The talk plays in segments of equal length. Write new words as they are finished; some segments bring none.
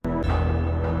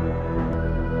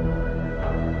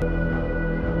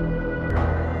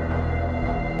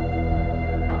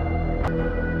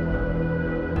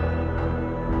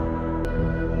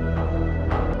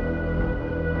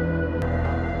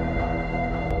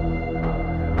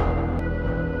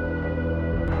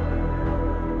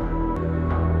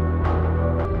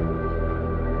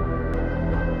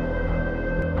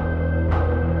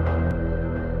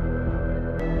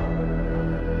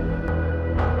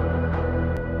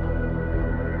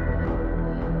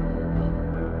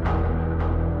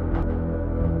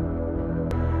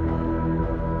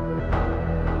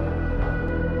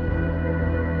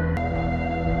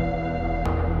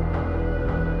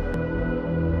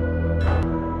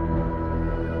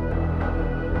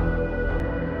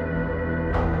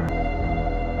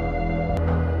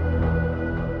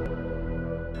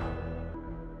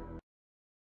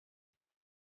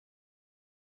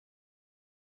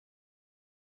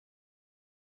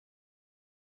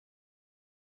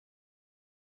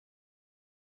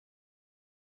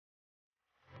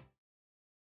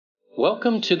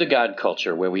Welcome to the God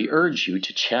Culture, where we urge you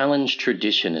to challenge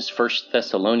tradition, as 1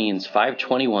 Thessalonians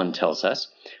 5:21 tells us.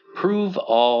 Prove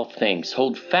all things,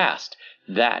 hold fast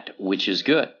that which is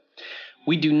good.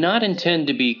 We do not intend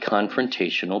to be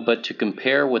confrontational, but to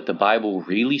compare what the Bible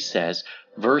really says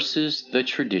versus the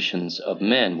traditions of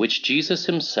men, which Jesus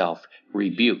himself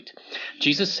rebuked.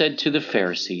 Jesus said to the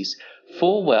Pharisees,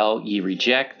 "Full well ye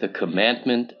reject the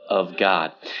commandment of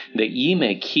God, that ye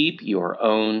may keep your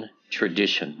own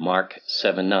tradition." Mark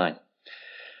 7:9.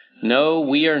 No,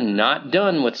 we are not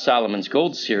done with Solomon's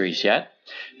Gold series yet.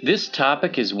 This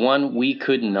topic is one we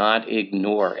could not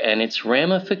ignore, and its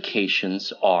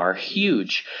ramifications are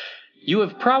huge. You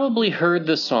have probably heard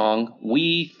the song,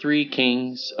 "We Three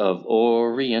Kings of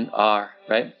Orient Are,"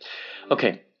 right?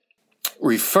 Okay,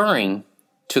 referring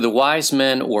to the wise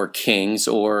men or kings,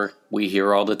 or we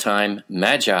hear all the time,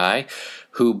 magi,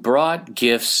 who brought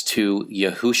gifts to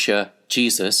Yahusha,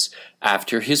 Jesus,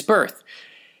 after his birth.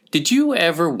 Did you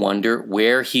ever wonder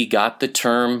where he got the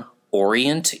term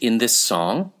Orient in this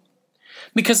song?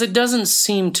 Because it doesn't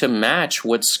seem to match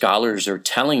what scholars are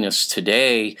telling us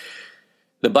today.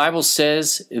 The Bible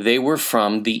says they were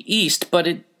from the East, but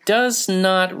it does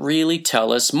not really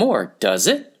tell us more, does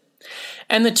it?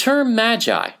 And the term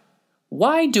magi,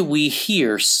 why do we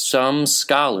hear some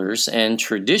scholars and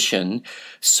tradition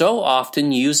so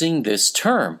often using this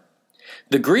term?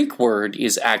 The Greek word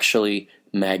is actually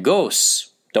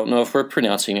magos. Don't know if we're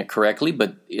pronouncing it correctly,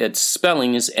 but its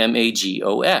spelling is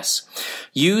magos.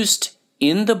 Used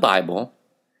in the Bible,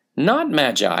 not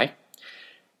magi.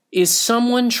 Is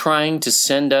someone trying to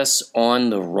send us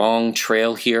on the wrong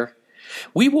trail here?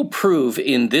 We will prove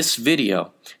in this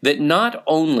video that not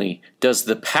only does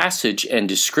the passage and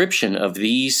description of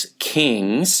these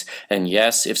kings, and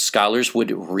yes, if scholars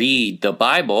would read the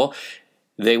Bible,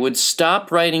 they would stop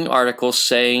writing articles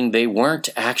saying they weren't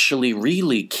actually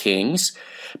really kings,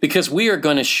 because we are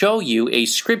going to show you a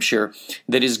scripture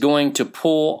that is going to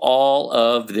pull all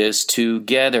of this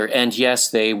together. And yes,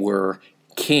 they were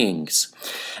kings.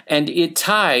 And it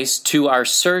ties to our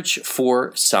search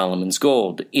for Solomon's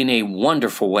gold in a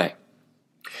wonderful way.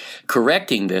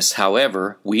 Correcting this,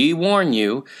 however, we warn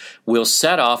you, will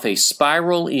set off a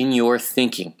spiral in your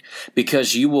thinking,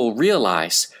 because you will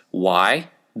realize why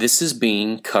this is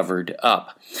being covered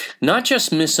up. Not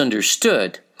just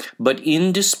misunderstood, but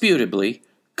indisputably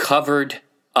covered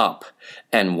up.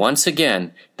 And once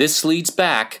again, this leads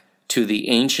back to the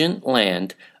ancient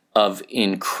land of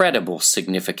incredible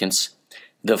significance,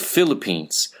 the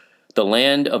Philippines, the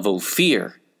land of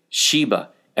Ophir, Sheba,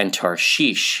 and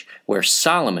Tarshish, where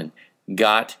Solomon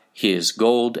got his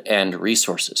gold and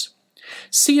resources.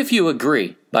 See if you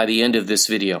agree by the end of this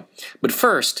video. But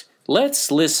first,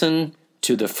 let's listen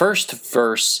to the first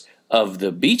verse of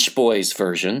the Beach Boys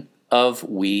version of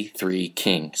We Three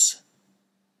Kings.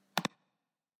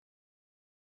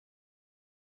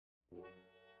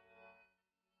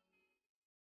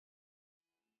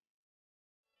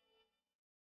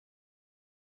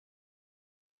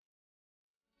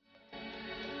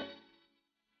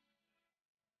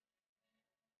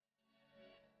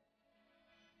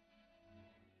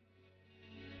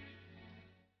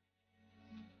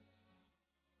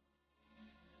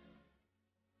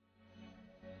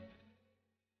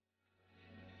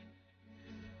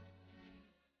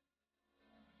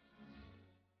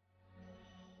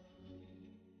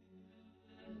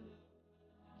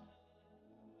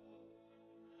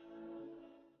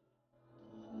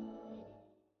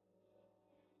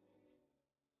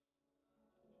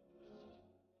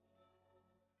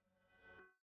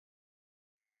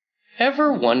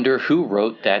 Ever wonder who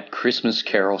wrote that Christmas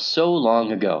carol so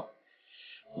long ago?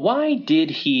 Why did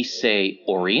he say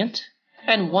Orient?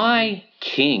 And why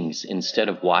kings instead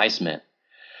of wise men?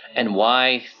 And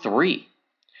why three?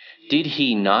 Did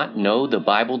he not know the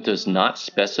Bible does not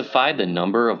specify the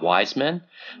number of wise men,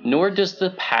 nor does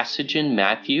the passage in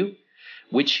Matthew,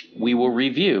 which we will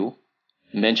review,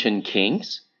 mention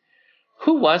kings?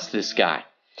 Who was this guy?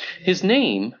 His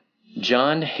name,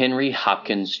 John Henry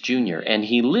Hopkins Jr., and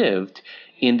he lived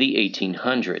in the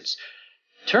 1800s.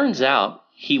 Turns out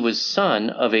he was son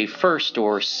of a first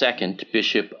or second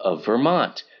bishop of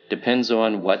Vermont. Depends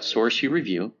on what source you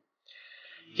review.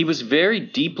 He was very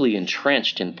deeply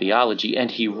entrenched in theology,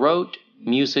 and he wrote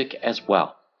music as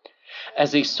well.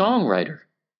 As a songwriter,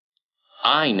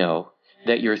 I know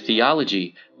that your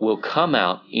theology will come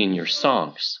out in your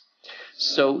songs.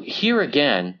 So here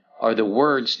again are the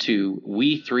words to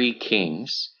We Three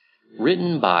Kings,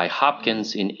 written by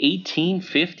Hopkins in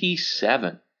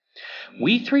 1857.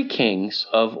 We three kings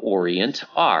of Orient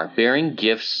are, bearing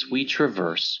gifts we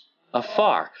traverse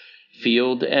afar.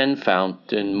 field and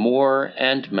fountain, moor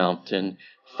and mountain,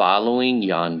 following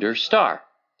yonder star.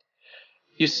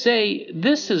 You say,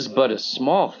 this is but a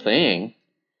small thing,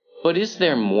 but is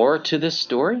there more to this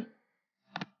story?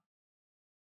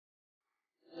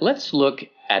 Let's look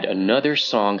at another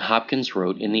song Hopkins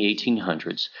wrote in the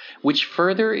 1800s, which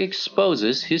further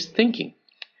exposes his thinking.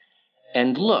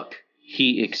 And look,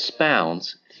 he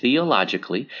expounds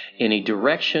theologically in a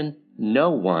direction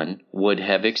no one would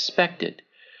have expected.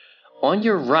 On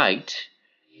your right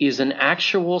is an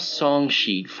actual song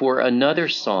sheet for another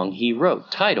song he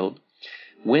wrote, titled,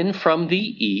 When from the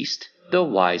East the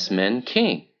Wise Men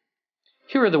Came.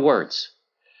 Here are the words.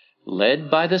 Led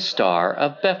by the star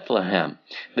of Bethlehem,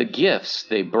 the gifts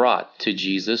they brought to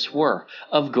Jesus were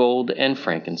of gold and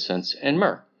frankincense and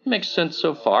myrrh. Makes sense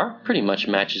so far. Pretty much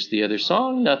matches the other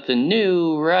song. Nothing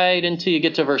new, right until you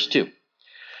get to verse 2.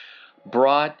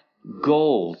 Brought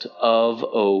gold of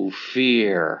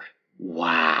Ophir.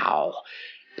 Wow.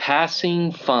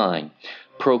 Passing fine.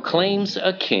 Proclaims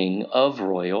a king of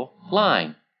royal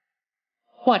line.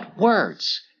 What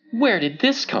words? Where did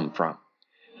this come from?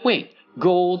 Wait.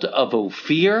 Gold of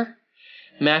Ophir?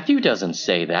 Matthew doesn't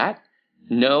say that.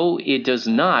 No, it does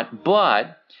not,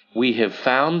 but we have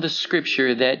found the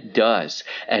scripture that does,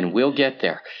 and we'll get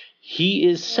there. He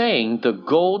is saying the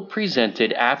gold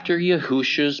presented after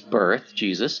Yahushua's birth,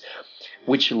 Jesus,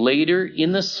 which later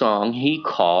in the song he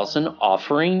calls an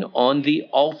offering on the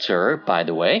altar, by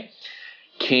the way,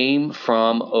 came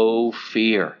from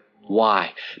Ophir.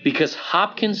 Why? Because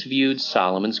Hopkins viewed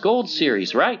Solomon's Gold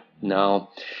series, right? No,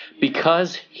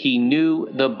 because he knew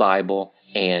the Bible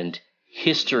and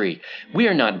history. We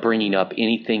are not bringing up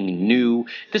anything new.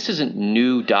 This isn't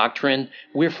new doctrine.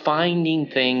 We're finding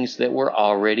things that were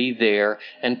already there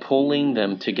and pulling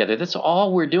them together. That's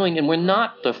all we're doing, and we're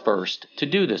not the first to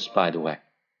do this, by the way.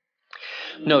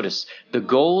 Notice, the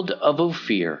gold of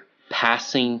Ophir,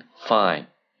 passing fine,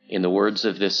 in the words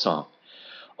of this song.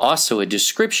 Also a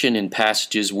description in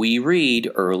passages we read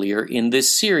earlier in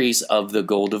this series of the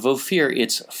gold of Ophir.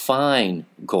 It's fine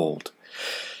gold.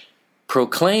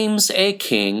 Proclaims a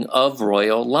king of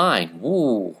royal line.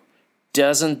 Ooh,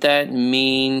 doesn't that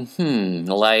mean,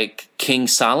 like King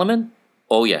Solomon?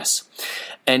 Oh, yes.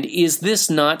 And is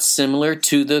this not similar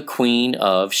to the Queen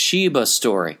of Sheba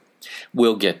story?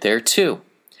 We'll get there too.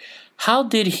 How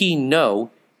did he know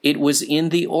it was in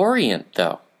the Orient,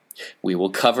 though? We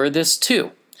will cover this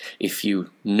too. If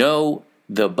you know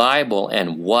the Bible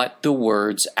and what the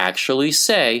words actually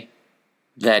say,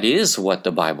 that is what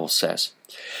the Bible says.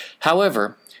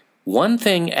 However, one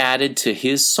thing added to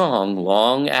his song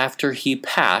long after he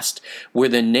passed were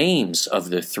the names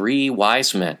of the 3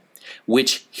 wise men,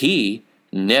 which he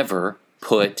never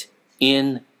put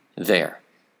in there.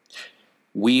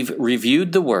 We've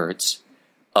reviewed the words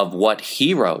of what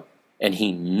he wrote, and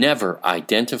he never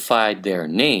identified their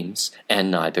names, and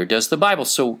neither does the Bible.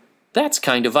 So that's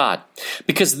kind of odd,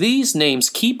 because these names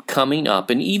keep coming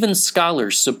up, and even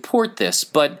scholars support this.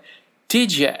 But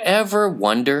did you ever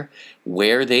wonder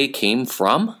where they came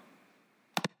from?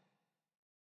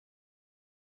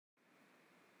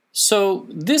 So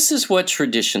this is what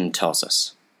tradition tells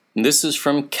us. This is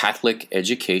from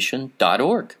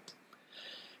CatholicEducation.org.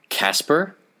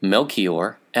 Casper,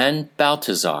 Melchior, and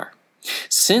Balthazar.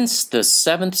 Since the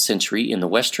 7th century in the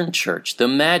Western Church, the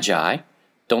Magi,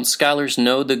 don't scholars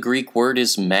know the Greek word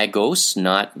is magos,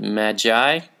 not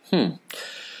magi?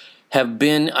 Have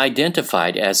been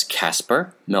identified as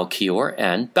Casper, Melchior,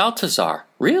 and Balthazar.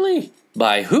 Really?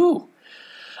 By who?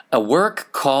 A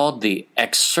work called the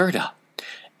Excerta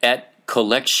et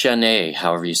Collectionae,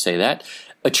 however you say that,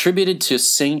 attributed to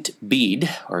Saint Bede,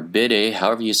 or Bede,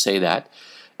 however you say that,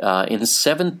 in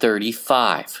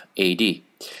 735 AD.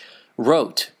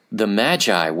 Wrote, the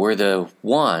Magi were the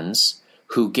ones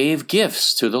who gave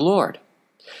gifts to the Lord.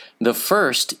 The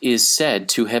first is said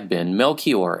to have been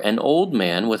Melchior, an old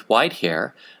man with white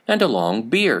hair and a long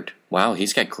beard. Wow,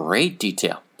 he's got great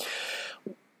detail.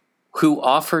 Who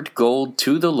offered gold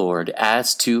to the Lord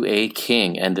as to a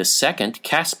king. And the second,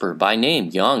 Casper by name,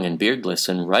 young and beardless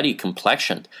and ruddy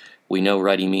complexioned. We know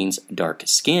ruddy means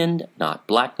dark-skinned, not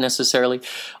black necessarily,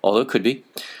 although it could be.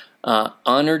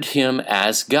 Honored him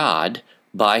as God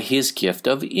by his gift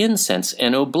of incense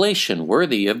and oblation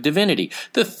worthy of divinity.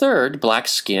 The third,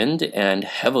 black-skinned and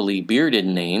heavily bearded,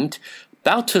 named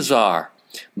Balthazar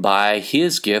by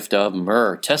his gift of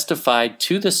myrrh, testified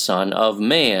to the Son of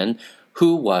Man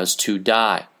who was to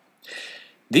die.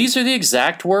 These are the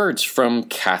exact words from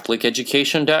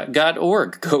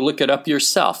CatholicEducation.org. Go look it up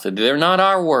yourself. They're not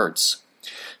our words.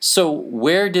 So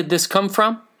where did this come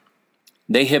from?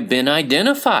 They have been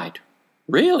identified.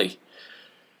 Really?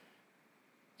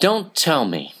 Don't tell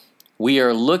me we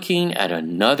are looking at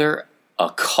another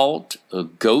occult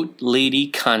goat lady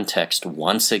context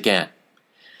once again.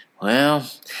 Well,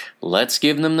 let's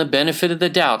give them the benefit of the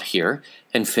doubt here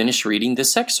and finish reading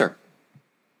this excerpt.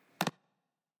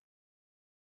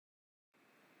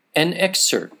 An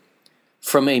excerpt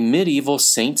from a medieval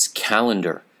saint's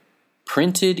calendar,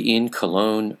 printed in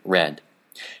Cologne red.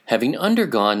 Having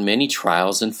undergone many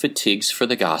trials and fatigues for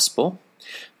the gospel,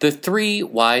 the three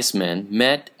wise men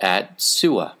met at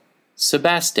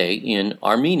Sebaste in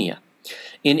Armenia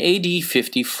in AD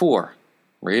 54.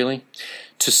 Really?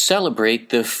 To celebrate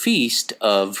the feast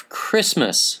of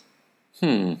Christmas.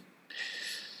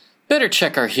 Better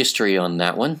check our history on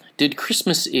that one. Did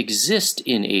Christmas exist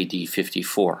in AD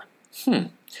 54?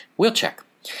 We'll check.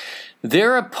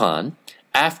 Thereupon,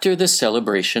 after the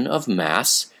celebration of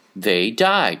Mass, they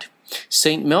died.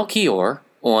 St. Melchior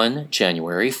on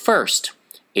January 1st,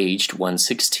 aged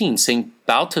 116. St.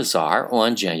 Balthazar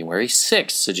on January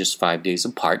 6th, so just 5 days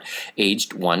apart,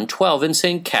 aged 112. And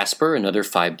St. Caspar another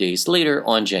 5 days later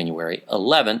on January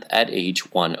 11th at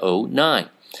age 109.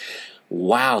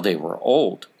 Wow, they were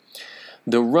old.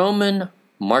 The Roman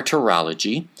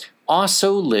martyrology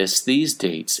also lists these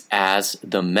dates as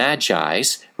the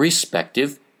Magi's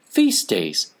respective feast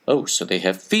days. Oh, so they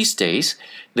have feast days.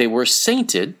 They were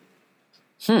sainted.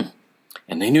 And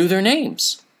they knew their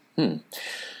names.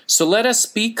 So let us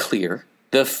be clear.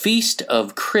 The Feast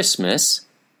of Christmas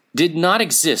did not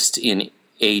exist in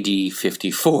AD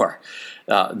 54.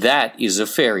 That is a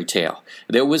fairy tale.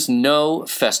 There was no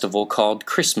festival called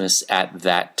Christmas at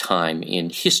that time in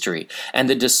history. And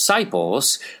the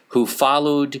disciples who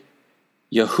followed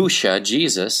Yahusha,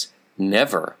 Jesus,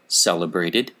 never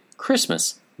celebrated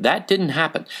Christmas. That didn't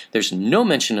happen. There's no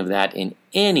mention of that in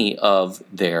any of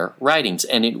their writings,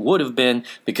 and it would have been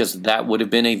because that would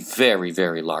have been a very,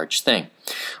 very large thing.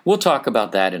 We'll talk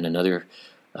about that in another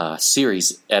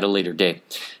series at a later date.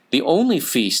 The only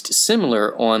feast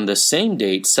similar on the same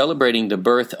date celebrating the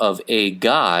birth of a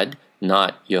god,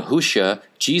 not Yahusha,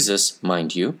 Jesus,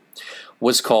 mind you,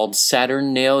 was called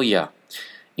Saturnalia.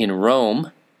 In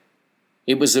Rome,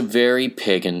 it was a very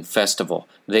pagan festival.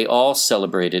 They all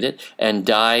celebrated it and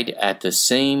died at the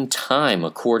same time,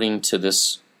 according to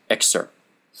this excerpt.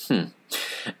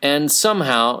 And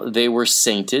somehow they were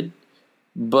sainted,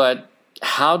 but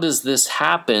how does this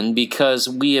happen? Because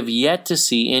we have yet to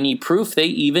see any proof they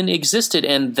even existed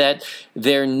and that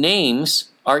their names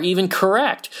are even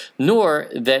correct, nor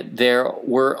that there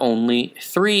were only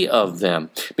 3 of them,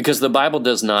 because the Bible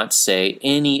does not say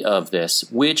any of this,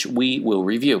 which we will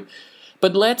review.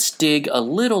 But let's dig a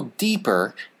little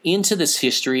deeper into this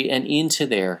history and into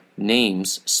their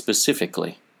names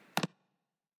specifically.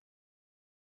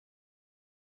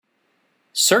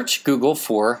 Search Google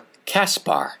for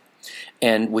Caspar,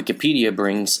 and Wikipedia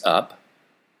brings up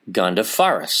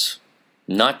Gondophares,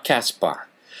 not Caspar.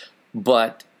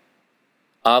 But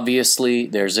obviously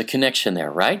there's a connection there,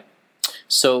 right?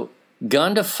 So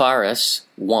Gondophares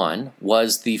I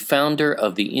was the founder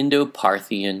of the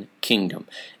Indo-Parthian kingdom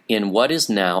in what is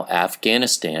now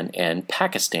Afghanistan and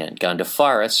Pakistan.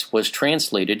 Gondophares was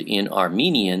translated in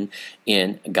Armenian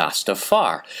in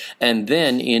Gastafar, and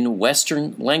then in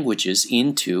Western languages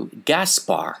into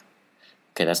Gaspar.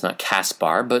 Okay, that's not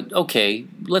Caspar, but okay,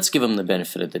 let's give him the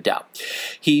benefit of the doubt.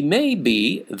 He may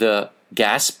be the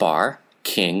Gaspar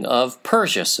king of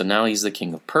Persia, so now he's the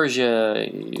king of Persia.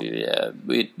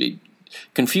 It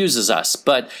confuses us,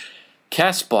 but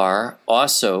Caspar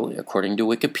also, according to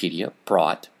Wikipedia,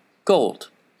 brought gold.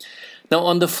 Now,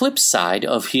 on the flip side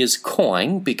of his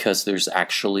coin, because there's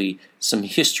actually some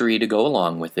history to go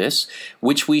along with this,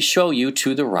 which we show you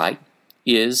to the right,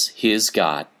 is his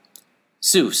god,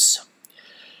 Zeus.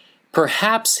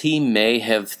 Perhaps he may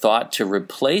have thought to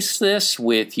replace this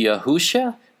with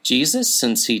Yahusha, Jesus,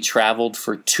 since he traveled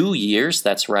for 2 years.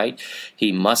 That's right.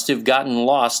 He must have gotten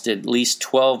lost at least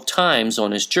 12 times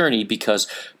on his journey, because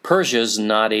Persia's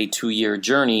not a 2-year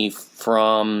journey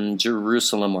from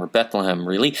Jerusalem or Bethlehem,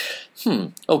 really.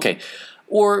 Okay.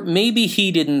 Or maybe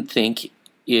he didn't think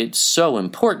it's so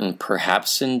important,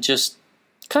 perhaps, and just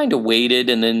kind of waited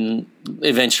and then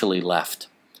eventually left.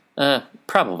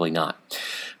 Probably not.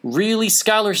 Really,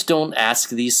 scholars don't ask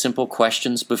these simple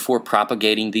questions before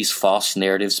propagating these false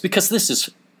narratives, because this is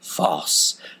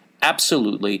false.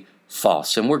 Absolutely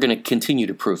false. And we're going to continue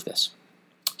to prove this.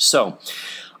 So,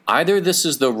 either this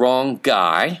is the wrong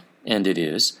guy, and it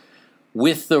is,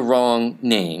 with the wrong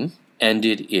name, and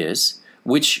it is,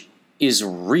 which is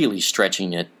really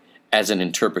stretching it as an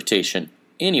interpretation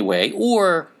anyway,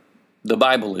 or the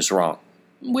Bible is wrong,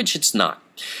 which it's not.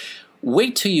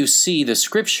 Wait till you see the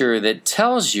scripture that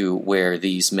tells you where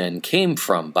these men came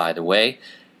from, by the way,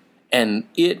 and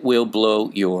it will blow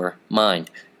your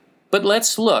mind. But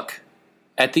let's look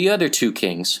at the other two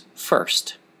kings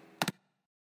first.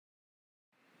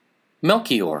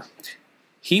 Melchior.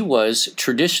 He was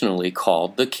traditionally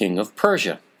called the king of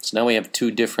Persia. So now we have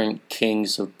two different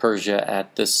kings of Persia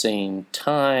at the same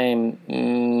time.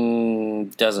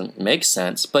 Doesn't make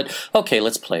sense, but okay,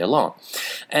 let's play along.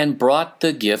 And brought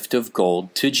the gift of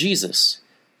gold to Jesus.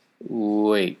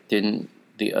 Wait, didn't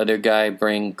the other guy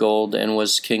bring gold and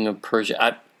was king of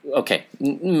Persia? Okay,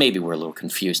 maybe we're a little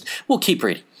confused. We'll keep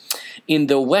reading. In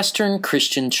the Western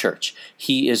Christian Church,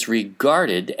 he is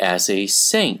regarded as a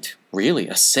saint. Really,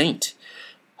 a saint.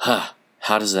 How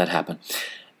does that happen?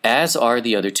 As are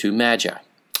the other two magi.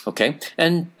 Okay,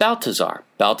 and Balthazar.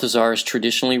 Balthazar is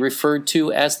traditionally referred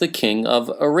to as the king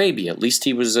of Arabia. At least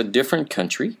he was a different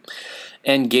country,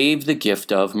 and gave the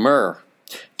gift of myrrh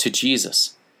to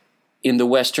Jesus. In the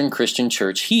Western Christian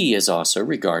Church, he is also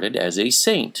regarded as a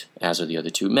saint, as are the other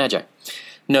two magi.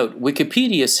 Note,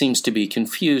 Wikipedia seems to be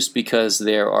confused because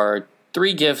there are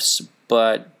 3 gifts,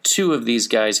 but 2 of these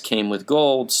guys came with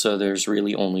gold, so there's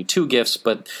really only 2 gifts,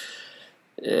 but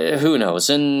who knows?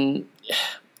 And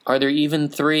are there even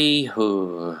 3?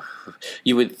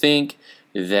 You would think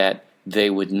that they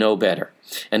would know better.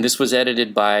 And this was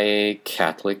edited by a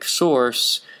Catholic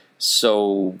source,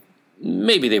 so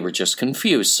maybe they were just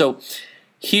confused. So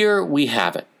here we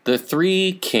have it. The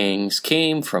 3 kings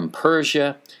came from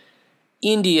Persia,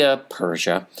 India,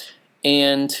 Persia,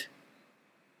 and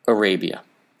Arabia,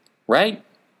 right?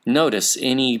 Notice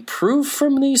any proof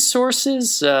from these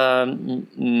sources? No,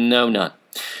 none.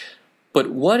 But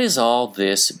what is all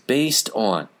this based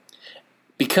on?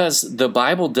 Because the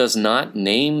Bible does not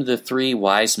name the 3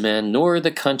 wise men nor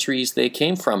the countries they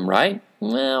came from, right?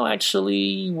 Well,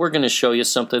 actually, we're going to show you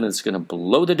something that's going to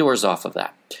blow the doors off of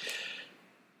that.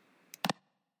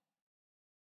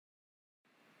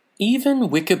 Even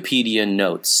Wikipedia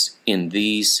notes in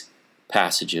these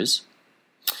passages,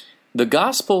 the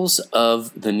Gospels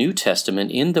of the New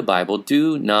Testament in the Bible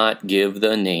do not give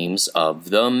the names of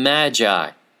the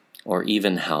Magi, or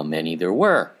even how many there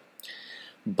were.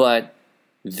 But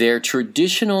their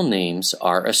traditional names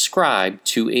are ascribed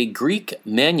to a Greek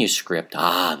manuscript,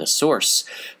 the source,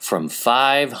 from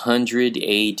 500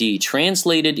 AD,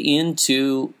 translated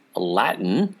into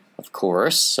Latin, of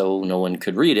course, so no one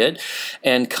could read it,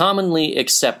 and commonly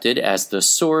accepted as the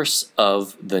source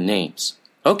of the names.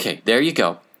 Okay, there you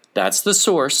go. That's the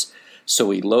source. So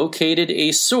we located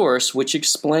a source which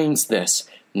explains this.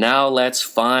 Now let's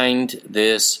find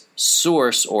this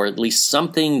source, or at least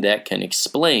something that can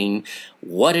explain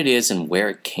what it is and where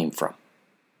it came from.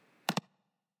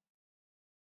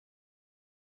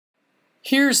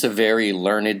 Here's a very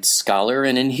learned scholar,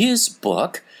 and in his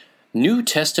book, New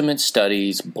Testament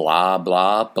Studies, blah,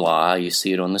 blah, blah, you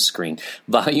see it on the screen,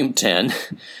 Volume 10,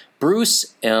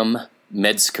 Bruce M.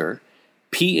 Metzger,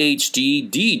 Ph.D.,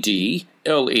 D.D.,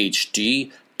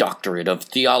 L.H.D., Doctorate of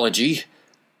Theology,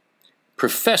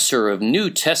 Professor of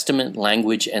New Testament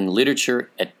Language and Literature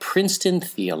at Princeton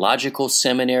Theological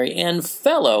Seminary and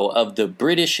Fellow of the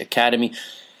British Academy,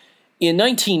 in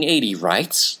 1980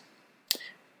 writes,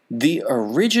 the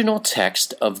original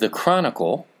text of the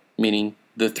Chronicle, meaning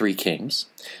the 3 kings,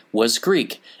 was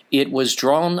Greek. It was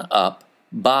drawn up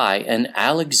by an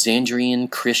Alexandrian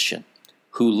Christian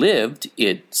who lived,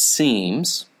 it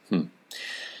seems,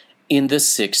 in the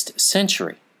 6th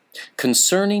century.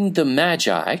 Concerning the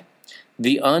Magi,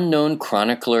 the unknown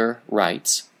chronicler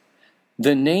writes,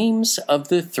 the names of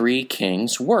the 3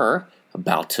 kings were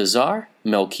Balthazar,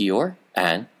 Melchior,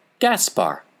 and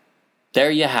Gaspar.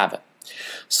 There you have it.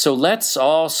 So let's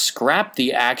all scrap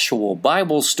the actual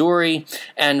Bible story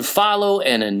and follow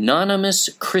an anonymous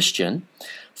Christian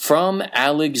from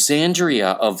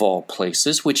Alexandria, of all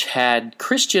places, which had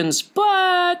Christians,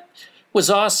 but was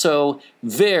also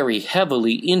very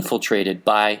heavily infiltrated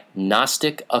by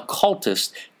Gnostic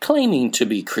occultists claiming to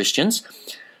be Christians.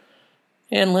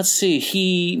 And let's see,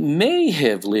 he may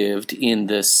have lived in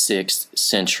the 6th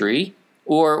century,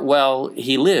 or, well,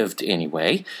 he lived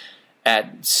anyway,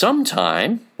 at some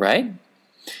time, right?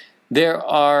 There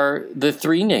are the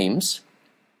 3 names.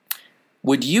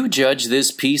 Would you judge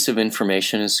this piece of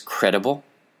information as credible?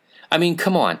 I mean,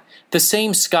 come on. The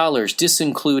same scholars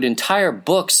disinclude entire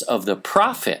books of the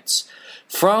prophets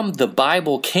from the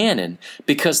Bible canon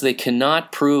because they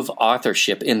cannot prove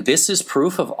authorship. And this is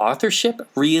proof of authorship?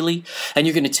 Really? And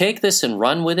you're going to take this and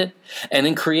run with it and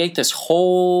then create this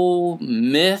whole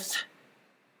myth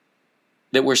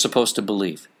that we're supposed to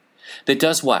believe? That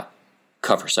does what?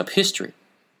 Covers up history.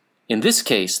 In this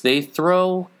case, they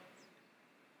throw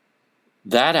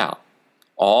that out,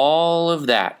 all of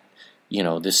that,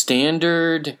 the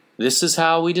standard, this is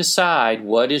how we decide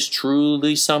what is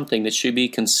truly something that should be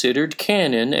considered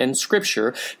canon and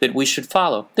scripture that we should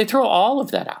follow. They throw all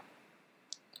of that out,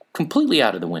 completely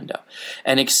out of the window,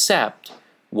 and accept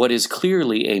what is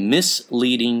clearly a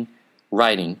misleading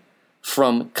writing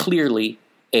from clearly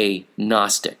a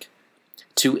Gnostic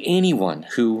to anyone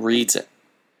who reads it.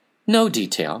 No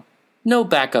detail, no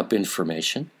backup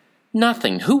information,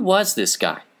 nothing. Who was this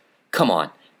guy? Come on,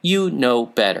 you know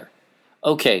better.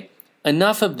 Okay,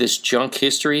 enough of this junk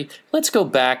history. Let's go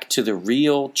back to the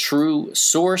real, true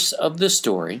source of the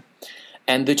story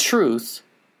and the truth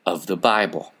of the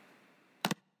Bible.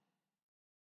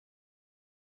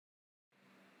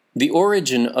 The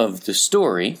origin of the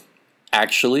story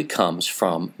actually comes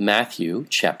from Matthew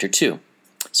chapter 2.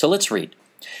 So let's read.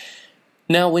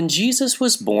 Now when Jesus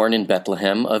was born in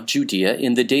Bethlehem of Judea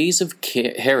in the days of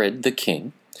Herod the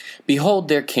king, behold,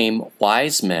 there came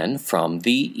wise men from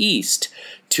the east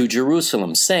to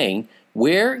Jerusalem, saying,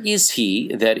 Where is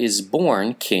he that is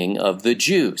born King of the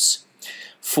Jews?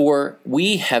 For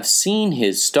we have seen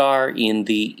his star in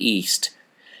the east,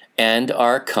 and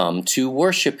are come to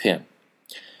worship him.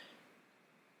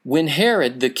 When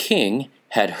Herod the king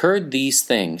had heard these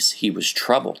things, he was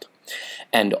troubled,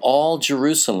 and all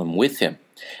Jerusalem with him.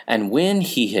 And when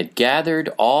he had gathered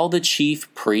all the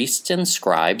chief priests and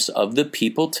scribes of the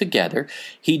people together,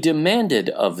 he demanded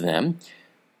of them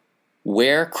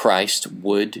where Christ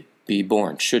should be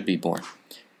born.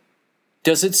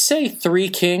 Does it say 3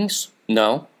 kings?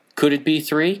 No. Could it be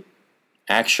 3?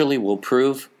 Actually, we'll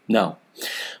prove no.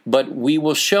 But we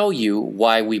will show you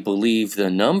why we believe the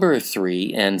number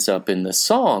 3 ends up in the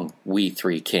song, We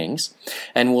 3 Kings,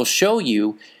 and we'll show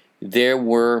you there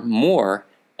were more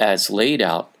as laid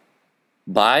out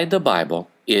by the Bible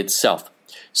itself.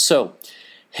 So,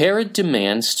 Herod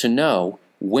demands to know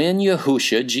when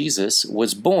Yahushua, Jesus,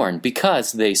 was born,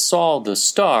 because they saw the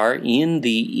star in the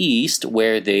east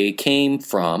where they came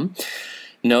from.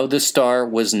 No, the star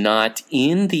was not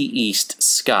in the east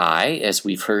sky, as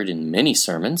we've heard in many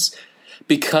sermons,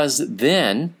 because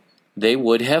then they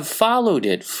would have followed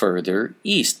it further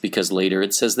east, because later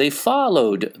it says they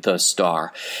followed the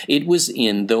star. It was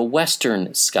in the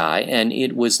western sky, and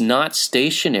it was not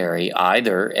stationary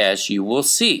either, as you will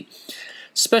see.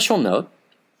 Special note,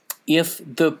 if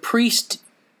the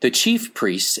chief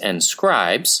priests and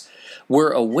scribes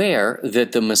were aware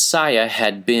that the Messiah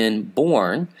had been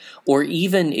born, or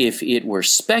even if it were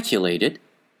speculated,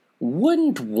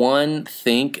 wouldn't one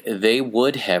think they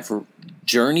would have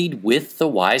journeyed with the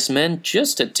wise men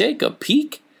just to take a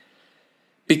peek?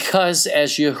 Because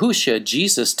as Yahushua,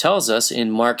 Jesus tells us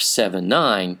in Mark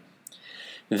 7:9,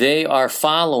 they are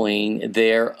following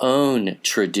their own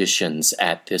traditions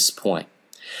at this point,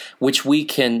 which we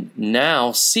can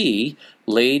now see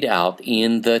laid out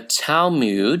in the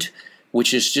Talmud,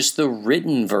 which is just the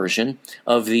written version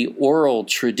of the oral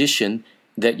tradition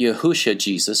that Yahushua,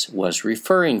 Jesus, was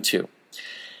referring to.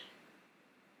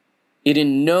 It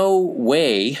in no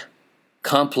way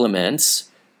complements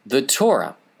the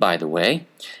Torah, by the way.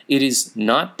 It is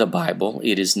not the Bible,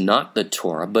 it is not the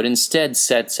Torah, but instead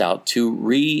sets out to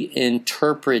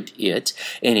reinterpret it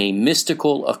in a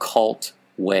mystical, occult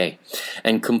way,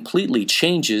 and completely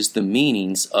changes the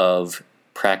meanings of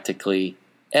practically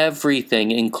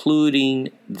everything, including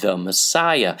the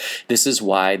Messiah. This is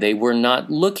why they were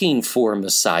not looking for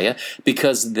Messiah,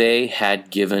 because they had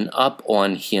given up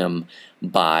on him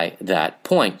by that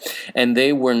point. And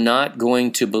they were not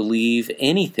going to believe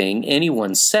anything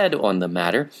anyone said on the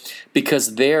matter,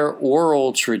 because their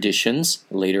oral traditions,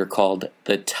 later called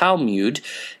the Talmud,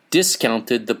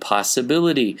 discounted the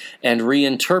possibility and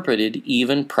reinterpreted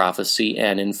even prophecy,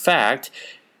 and in fact,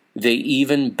 they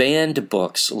even banned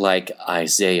books like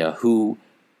Isaiah, who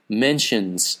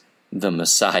mentions the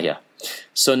Messiah.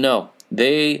 So no,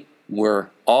 they were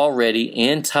already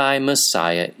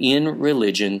anti-Messiah in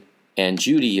religion and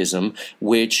Judaism,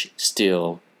 which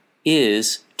still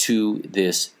is to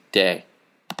this day.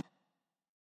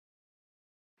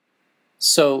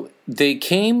 So they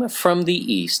came from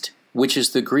the east, which is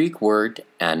the Greek word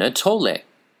Anatole.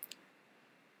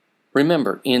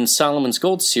 Remember, in Solomon's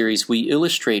Gold series, we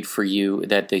illustrate for you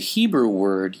that the Hebrew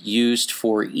word used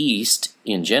for east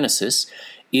in Genesis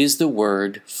is the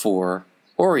word for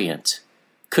Orient.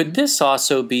 Could this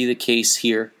also be the case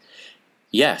here?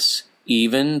 Yes,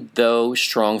 even though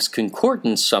Strong's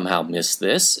Concordance somehow missed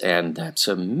this, and that's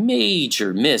a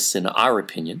major miss in our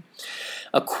opinion.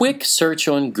 A quick search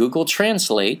on Google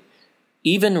Translate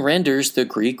even renders the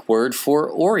Greek word for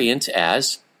Orient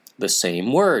as the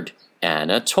same word,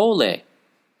 Anatole.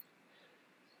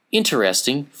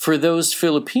 Interesting, for those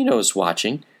Filipinos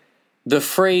watching, the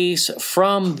phrase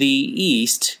from the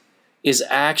east is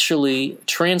actually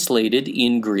translated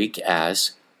in Greek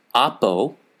as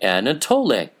Apo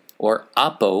Anatole, or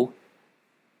Apo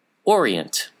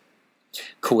Orient.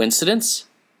 Coincidence?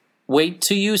 Wait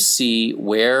till you see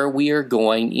where we are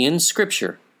going in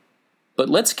Scripture. But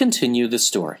let's continue the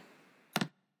story.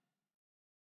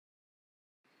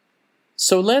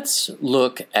 So let's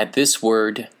look at this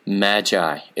word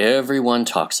magi everyone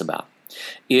talks about.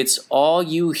 It's all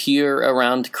you hear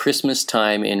around Christmas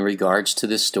time in regards to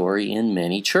this story in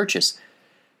many churches.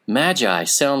 Magi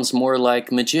sounds more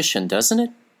like magician, doesn't it?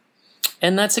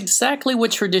 And that's exactly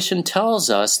what tradition tells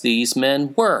us these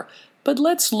men were. But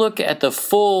let's look at the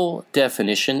full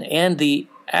definition and the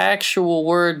actual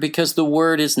word, because the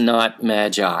word is not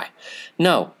magi.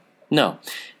 No.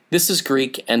 This is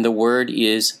Greek, and the word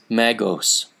is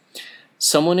magos.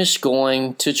 Someone is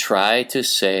going to try to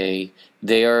say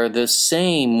they are the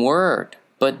same word,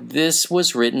 but this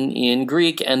was written in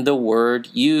Greek, and the word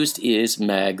used is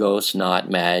magos, not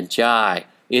magi.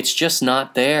 It's just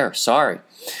not there. Sorry.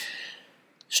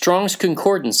 Strong's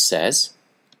Concordance says,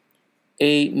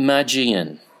 a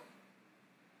Magian.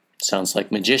 Sounds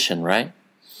like magician, right?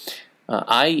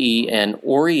 I.e. an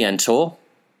Oriental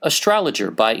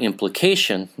astrologer by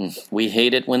implication. We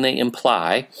hate it when they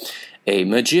imply a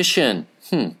magician.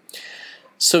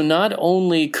 So not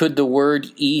only could the word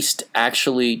east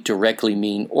actually directly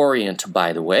mean Orient,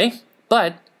 by the way,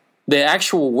 but the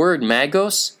actual word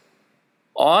magos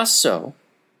also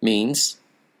means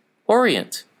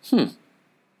Orient.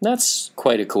 That's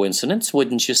quite a coincidence,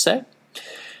 wouldn't you say?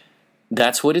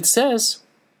 That's what it says.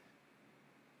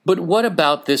 But what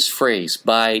about this phrase,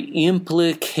 by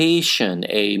implication,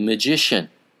 a magician?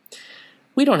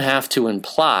 We don't have to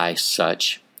imply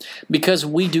such, because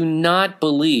we do not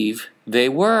believe they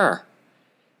were.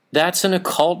 That's an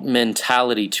occult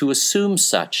mentality to assume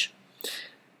such.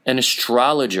 An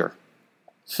astrologer.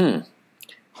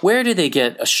 Where do they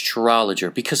get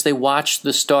astrologer? Because they watched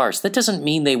the stars. That doesn't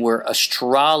mean they were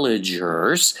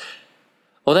astrologers.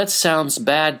 Well, that sounds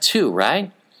bad too,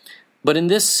 right? But in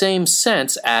this same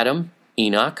sense, Adam,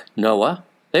 Enoch, Noah,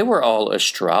 they were all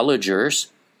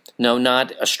astrologers. No,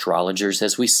 not astrologers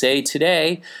as we say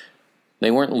today.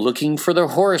 They weren't looking for their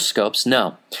horoscopes,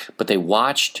 no. But they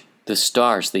watched the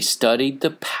stars. They studied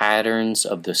the patterns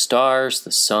of the stars,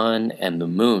 the sun, and the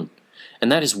moon.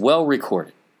 And that is well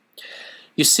recorded.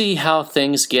 You see how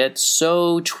things get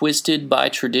so twisted by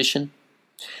tradition?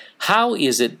 How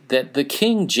is it that the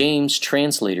King James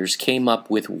translators came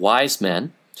up with wise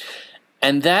men,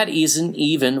 and that isn't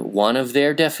even one of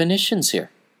their definitions here?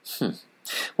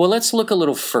 Well, let's look a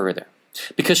little further.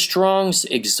 Because Strong's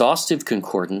Exhaustive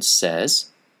Concordance says,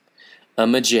 a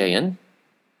Magian,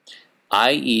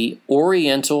 i.e.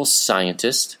 Oriental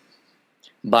scientist,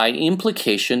 by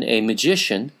implication a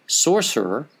magician,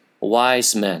 sorcerer,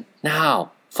 wise men.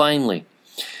 Now, finally.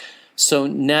 So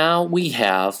now we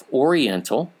have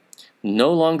Oriental,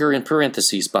 no longer in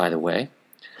parentheses, by the way,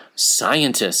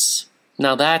 scientists.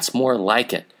 Now that's more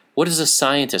like it. What is a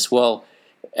scientist? Well,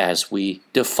 as we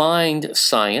defined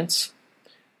science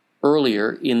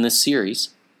earlier in the series,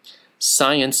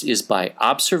 science is by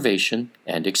observation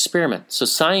and experiment. So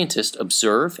scientists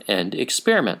observe and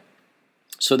experiment.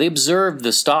 So they observe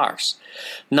the stars,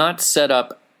 not set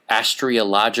up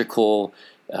astrological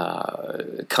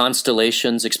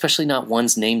constellations, especially not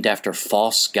ones named after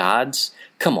false gods.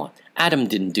 Come on, Adam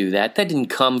didn't do that. That didn't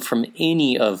come from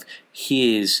any of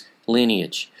his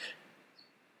lineage.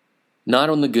 Not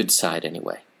on the good side,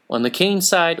 anyway. On the Cain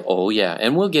side, oh yeah,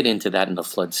 and we'll get into that in the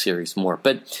Flood series more.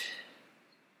 But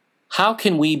how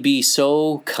can we be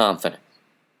so confident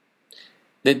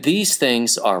that these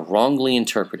things are wrongly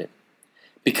interpreted?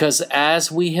 Because as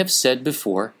we have said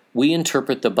before, we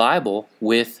interpret the Bible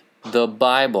with the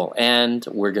Bible, and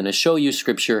we're going to show you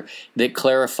scripture that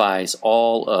clarifies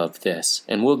all of this,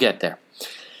 and we'll get there.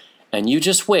 And you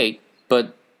just wait,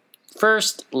 but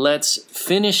first, let's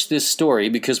finish this story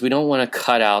because we don't want to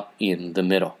cut out in the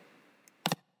middle.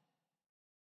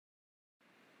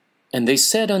 And they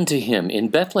said unto him in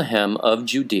Bethlehem of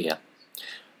Judea,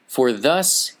 for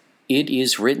thus it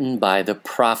is written by the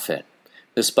prophet.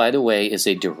 This, by the way, is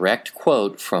a direct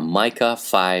quote from Micah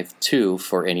 5:2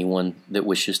 for anyone that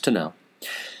wishes to know.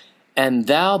 And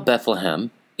thou,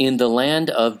 Bethlehem, in the land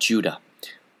of Judah,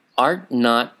 art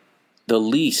not the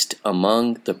least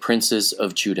among the princes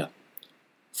of Judah.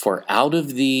 For out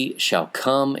of thee shall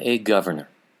come a governor,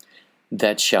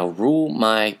 that shall rule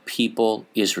my people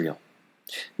Israel.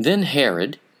 Then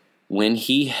Herod, when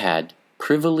he had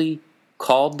privily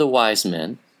called the wise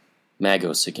men,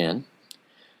 magos again,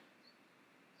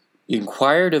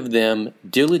 inquired of them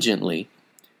diligently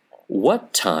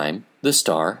what time the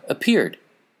star appeared.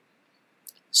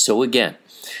 So again,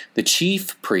 the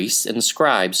chief priests and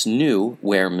scribes knew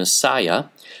where Messiah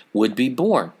would be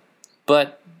born,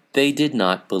 but they did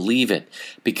not believe it,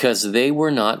 because they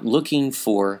were not looking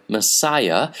for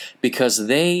Messiah, because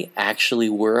they actually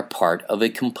were a part of a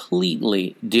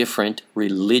completely different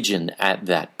religion at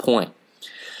that point.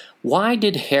 Why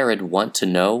did Herod want to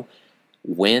know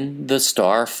when the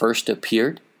star first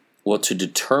appeared? Well, to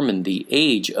determine the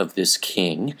age of this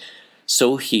king,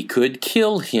 so he could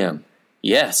kill him.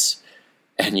 Yes,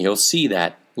 and you'll see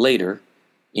that later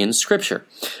in Scripture.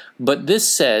 But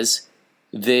this says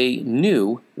they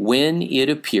knew when it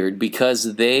appeared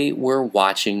because they were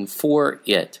watching for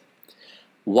it.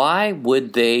 Why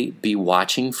would they be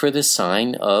watching for the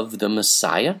sign of the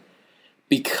Messiah?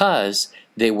 Because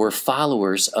they were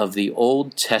followers of the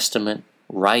Old Testament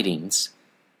writings,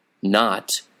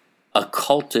 not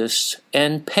occultists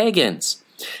and pagans.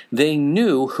 They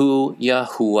knew who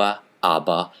Yahuwah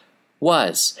Abba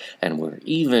was, and we're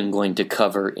even going to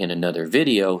cover in another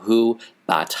video who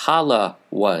Bathala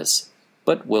was,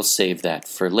 but we'll save that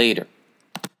for later.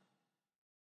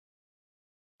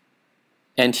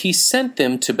 And he sent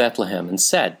them to Bethlehem and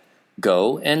said,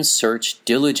 Go and search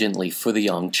diligently for the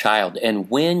young child, and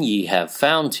when ye have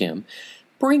found him,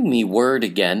 bring me word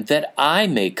again, that I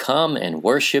may come and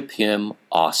worship him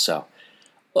also.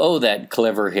 Oh, that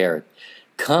clever Herod.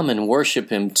 Come and worship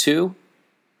him too?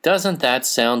 Doesn't that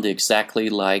sound exactly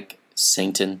like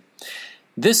Satan?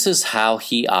 This is how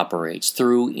he operates,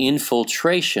 through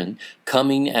infiltration,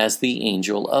 coming as the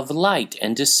angel of light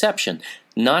and deception,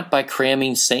 not by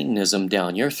cramming Satanism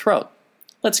down your throat.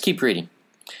 Let's keep reading.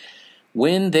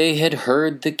 When they had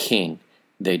heard the king,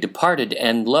 they departed,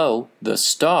 and lo, the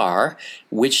star,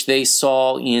 which they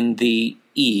saw in the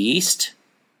east,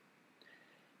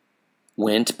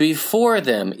 went before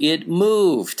them. It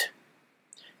moved,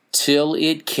 till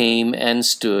it came and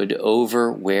stood over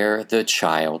where the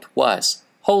child was.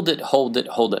 Hold it, hold it,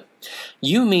 hold it.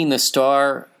 You mean the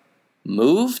star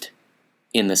moved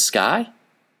in the sky?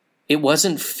 It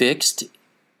wasn't fixed?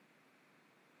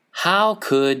 How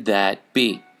could that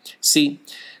be? See,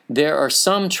 there are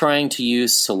some trying to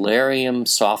use Solarium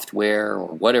software, or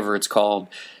whatever it's called,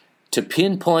 to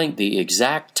pinpoint the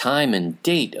exact time and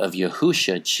date of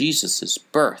Yahushua, Jesus'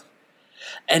 birth.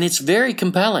 And it's very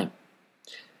compelling.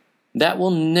 That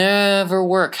will never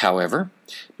work, however,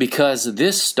 because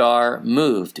this star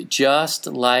moved just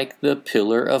like the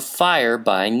pillar of fire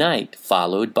by night,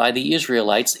 followed by the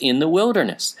Israelites in the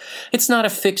wilderness. It's not a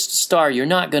fixed star. You're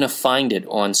not going to find it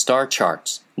on star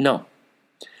charts. No.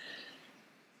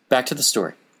 Back to the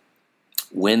story.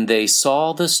 When they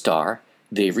saw the star,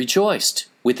 they rejoiced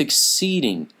with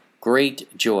exceeding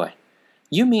great joy.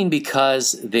 You mean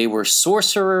because they were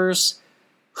sorcerers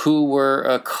who were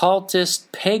occultist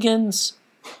pagans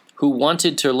who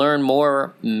wanted to learn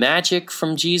more magic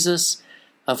from Jesus?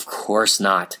 Of course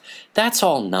not. That's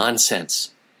all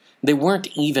nonsense. They weren't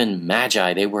even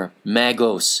magi. They were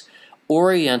magos,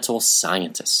 Oriental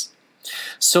scientists.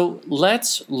 So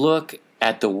let's look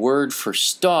at the word for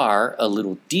star a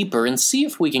little deeper and see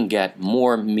if we can get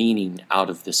more meaning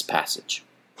out of this passage.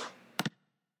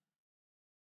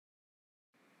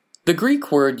 The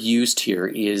Greek word used here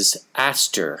is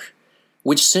aster,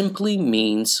 which simply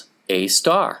means a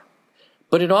star.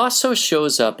 But it also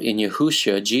shows up in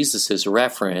Yahushua, Jesus'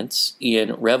 reference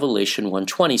in Revelation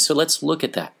 1:20. So let's look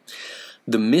at that.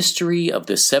 The mystery of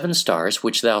the 7 stars,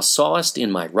 which thou sawest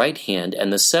in my right hand,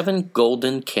 and the 7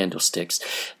 golden candlesticks.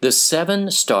 The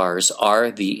 7 stars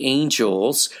are the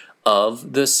angels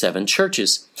of the 7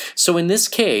 churches. So in this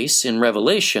case, in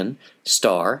Revelation,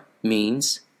 star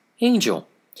means angel.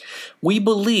 We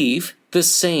believe the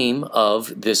same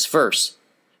of this verse.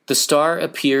 The star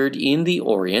appeared in the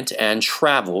Orient and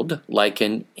traveled like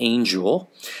an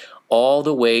angel all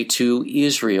the way to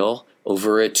Israel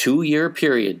over a 2-year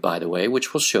period, by the way,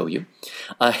 which we'll show you,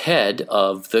 ahead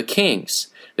of the kings.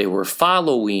 They were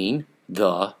following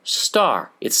the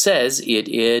star. It says it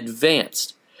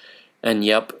advanced. And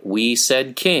yep, we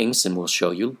said kings, and we'll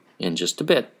show you in just a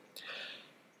bit.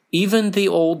 Even the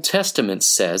Old Testament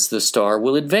says the star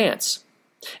will advance.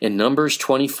 In Numbers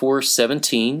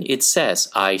 24:17, it says,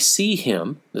 I see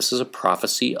him, this is a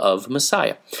prophecy of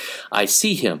Messiah, I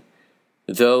see him,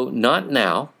 though not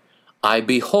now, I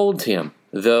behold him,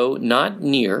 though not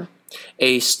near,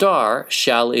 a star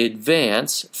shall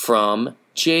advance from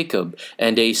Jacob,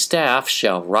 and a staff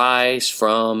shall rise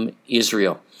from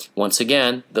Israel. Once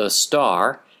again, the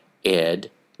star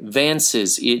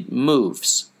advances, it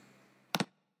moves.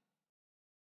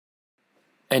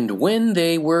 And when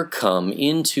they were come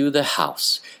into the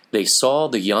house, they saw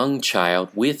the young child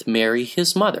with Mary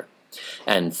his mother,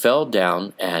 and fell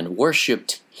down and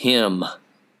worshipped him.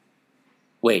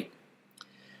 Wait,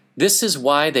 this is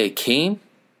why they came?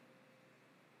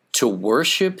 To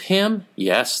worship him?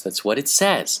 Yes, that's what it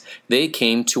says. They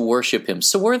came to worship him.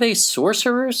 So were they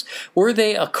sorcerers? Were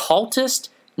they occultists?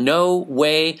 No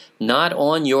way. Not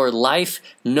on your life.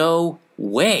 No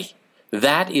way.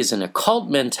 That is an occult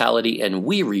mentality, and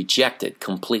we reject it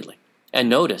completely. And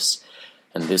notice,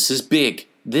 and this is big,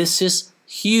 this is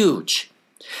huge.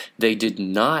 They did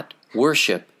not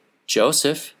worship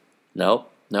Joseph. Nope.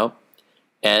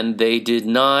 And they did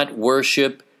not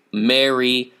worship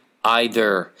Mary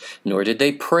either, nor did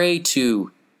they pray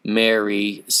to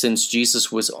Mary, since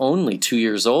Jesus was only 2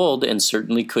 years old and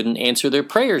certainly couldn't answer their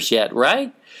prayers yet,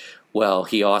 right? Well,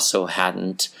 he also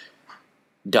hadn't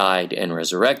died and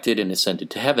resurrected and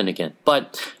ascended to heaven again.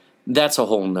 But that's a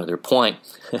whole nother point.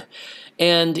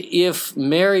 And if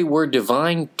Mary were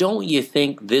divine, don't you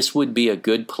think this would be a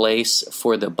good place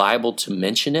for the Bible to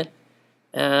mention it?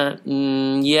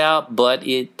 Yeah, but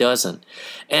it doesn't.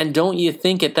 And don't you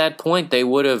think at that point they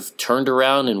would have turned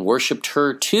around and worshipped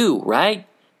her too, right?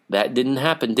 That didn't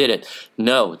happen, did it?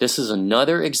 No, this is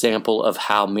another example of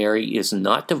how Mary is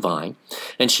not divine,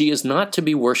 and she is not to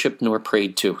be worshipped nor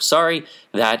prayed to. Sorry,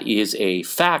 that is a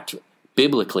fact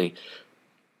biblically.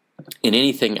 In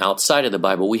anything outside of the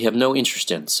Bible, we have no interest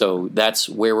in. So that's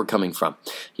where we're coming from.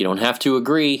 You don't have to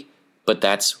agree, but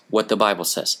that's what the Bible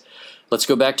says. Let's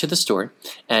go back to the story.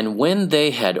 And when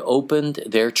they had opened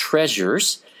their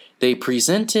treasures, they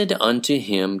presented unto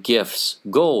him gifts,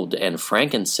 gold and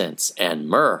frankincense and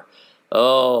myrrh.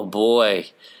 Oh boy.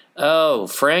 Oh,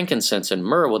 frankincense and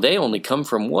myrrh. Well, they only come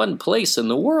from one place in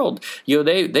the world.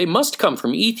 They must come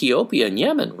from Ethiopia and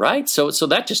Yemen, right? So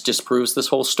that just disproves this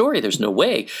whole story. There's no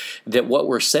way that what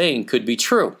we're saying could be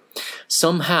true.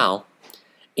 Somehow,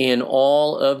 in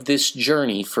all of this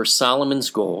journey for Solomon's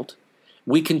gold,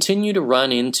 we continue to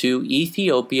run into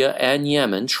Ethiopia and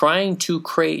Yemen trying to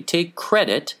take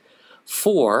credit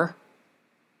for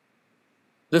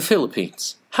the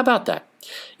Philippines. How about that?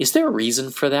 Is there a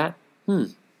reason for that?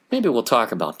 Maybe we'll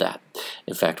talk about that.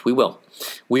 In fact, we will.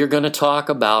 We are going to talk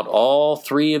about all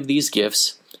three of these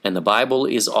gifts, and the Bible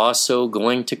is also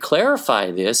going to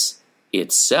clarify this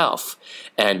itself,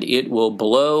 and it will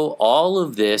blow all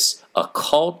of this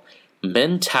occult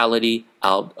mentality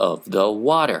out of the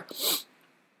water.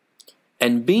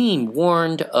 And being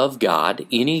warned of God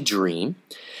in a dream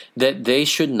that they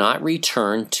should not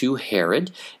return to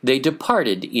Herod, they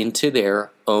departed into their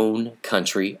own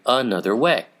country another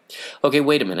way. Okay,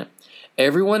 wait a minute.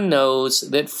 Everyone knows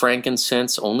that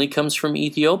frankincense only comes from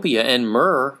Ethiopia and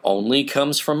myrrh only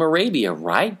comes from Arabia,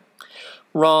 right?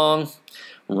 Wrong.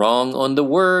 Wrong on the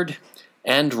word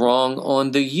and wrong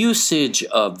on the usage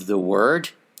of the word,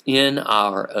 in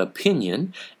our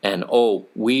opinion. And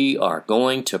we are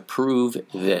going to prove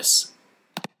this.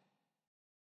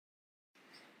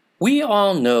 We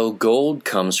all know gold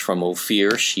comes from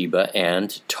Ophir, Sheba,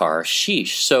 and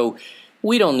Tarshish, so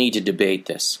we don't need to debate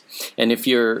this. And if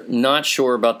you're not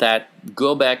sure about that,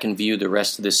 go back and view the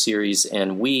rest of this series,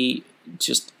 and we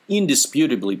just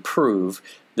indisputably prove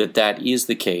that that is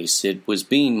the case. It was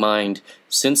being mined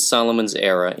since Solomon's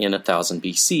era in 1000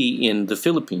 BC in the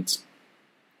Philippines.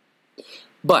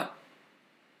 But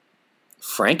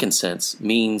frankincense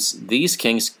means these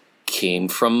kings came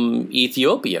from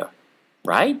Ethiopia,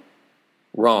 right?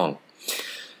 Wrong.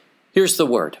 Here's the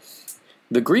word.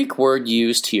 The Greek word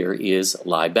used here is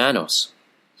Libanos,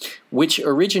 which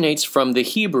originates from the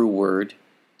Hebrew word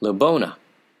Labona,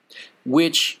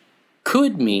 which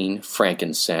could mean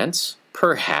frankincense,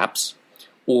 perhaps,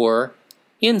 or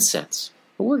incense.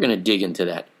 But we're going to dig into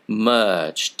that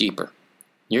much deeper.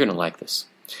 You're going to like this.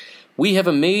 We have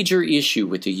a major issue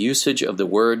with the usage of the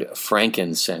word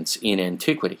frankincense in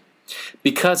antiquity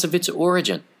because of its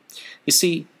origin. You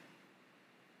see,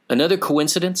 another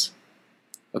coincidence,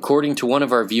 according to one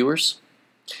of our viewers,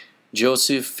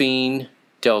 Josephine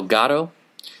Delgado,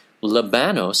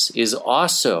 Libanos is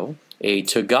also a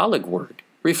Tagalog word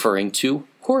referring to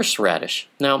horseradish.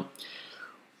 Now,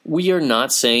 we are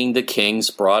not saying the kings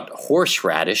brought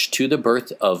horseradish to the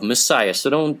birth of Messiah,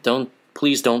 so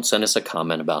please don't send us a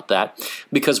comment about that,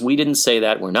 because we didn't say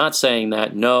that. We're not saying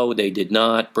that. No, they did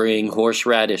not bring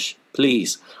horseradish.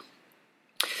 Please.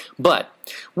 But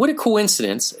what a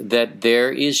coincidence that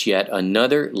there is yet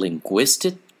another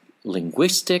linguistic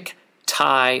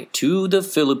tie to the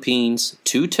Philippines,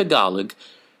 to Tagalog,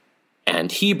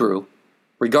 and Hebrew,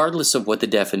 regardless of what the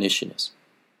definition is.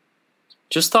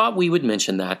 Just thought we would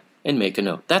mention that and make a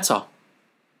note. That's all.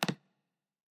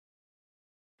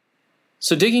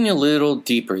 So digging a little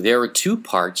deeper, there are two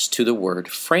parts to the word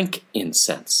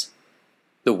frankincense.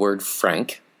 The word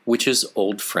franc, which is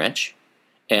Old French,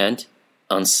 and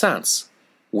encens,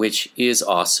 which is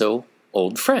also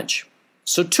Old French.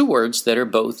 So two words that are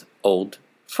both Old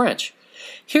French.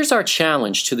 Here's our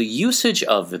challenge to the usage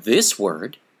of this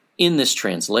word in this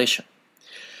translation.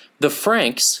 The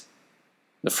Franks,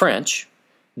 the French,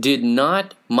 did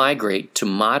not migrate to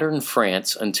modern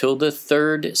France until the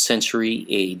 3rd century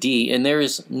AD, and there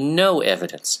is no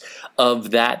evidence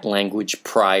of that language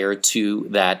prior to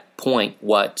that point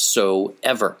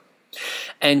whatsoever.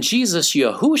 And Jesus,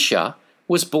 Yahusha,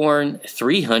 was born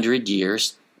 300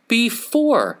 years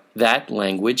before that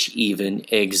language even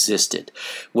existed.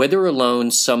 Whether alone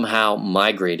somehow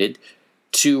migrated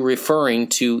to referring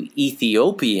to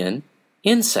Ethiopian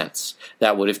incense.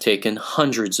 That would have taken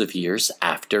hundreds of years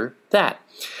after that.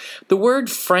 The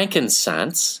word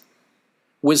frankincense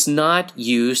was not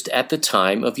used at the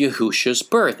time of Yahusha's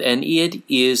birth, and it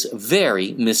is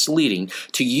very misleading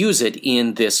to use it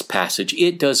in this passage.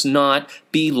 It does not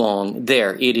belong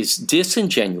there. It is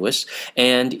disingenuous,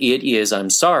 and it is, I'm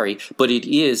sorry, but it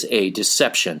is a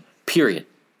deception, period.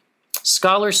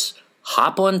 Scholars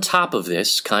hop on top of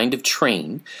this kind of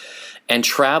train and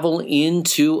travel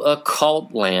into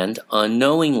occult land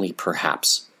unknowingly,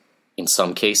 perhaps. In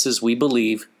some cases, we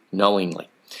believe knowingly.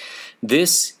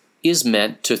 This is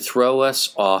meant to throw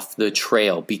us off the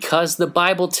trail because the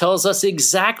Bible tells us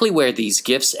exactly where these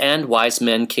gifts and wise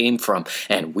men came from,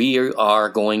 and we are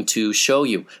going to show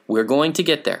you. We're going to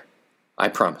get there, I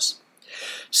promise.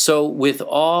 So with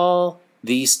all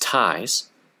these ties,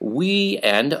 we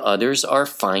and others are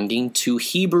finding to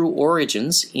Hebrew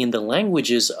origins in the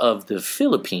languages of the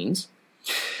Philippines.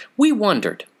 We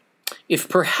wondered if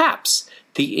perhaps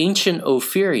the ancient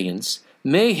Ophirians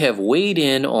may have weighed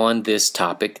in on this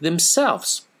topic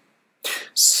themselves.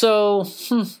 So,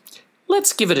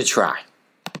 let's give it a try.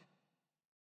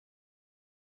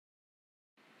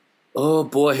 Oh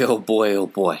boy, oh boy, oh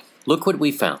boy. Look what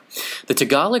we found. The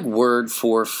Tagalog word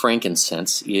for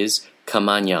frankincense is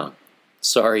kamanyang.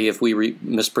 Sorry if we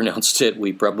mispronounced it,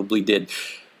 we probably did.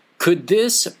 Could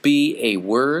this be a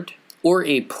word or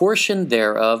a portion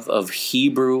thereof of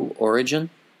Hebrew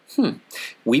origin?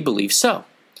 We believe so.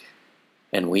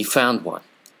 And we found one.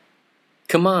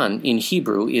 Kaman in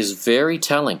Hebrew is very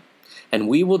telling, and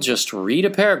we will just read a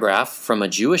paragraph from a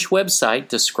Jewish website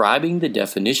describing the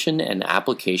definition and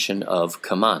application of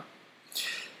Kaman.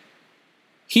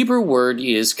 Hebrew word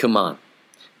is Kaman.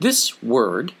 This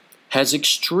word has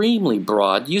extremely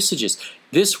broad usages.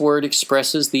 This word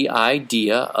expresses the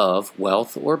idea of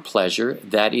wealth or pleasure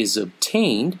that is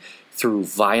obtained through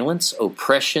violence,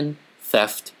 oppression,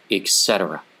 theft,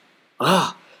 etc.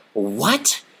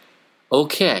 What?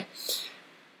 Okay.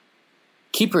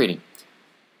 Keep reading.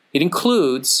 It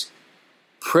includes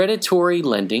predatory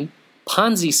lending,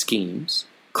 Ponzi schemes,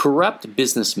 corrupt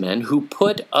businessmen who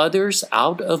put others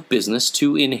out of business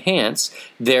to enhance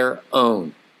their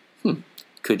own.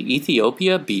 Could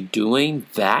Ethiopia be doing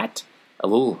that?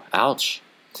 Oh, ouch.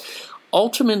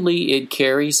 Ultimately, it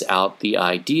carries out the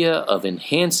idea of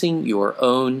enhancing your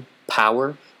own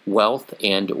power, wealth,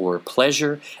 and or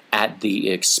pleasure at the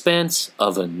expense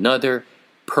of another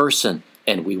person,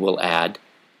 and we will add,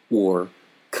 or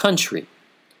country.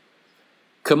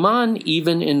 Kaman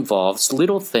even involves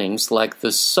little things like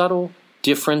the subtle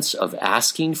difference of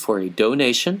asking for a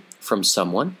donation from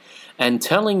someone and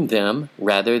telling them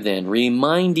rather than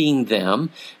reminding them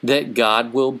that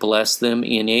God will bless them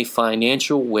in a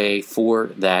financial way for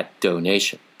that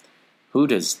donation. Who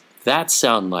does that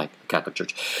sound like? The Catholic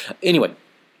Church. Anyway,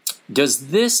 does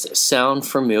this sound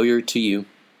familiar to you?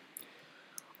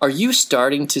 Are you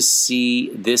starting to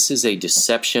see this as a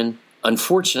deception?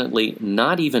 Unfortunately,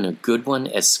 not even a good one,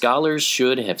 as scholars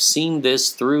should have seen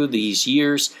this through these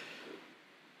years.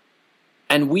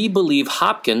 And we believe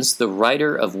Hopkins, the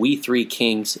writer of We Three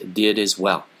Kings, did as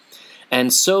well.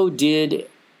 And so did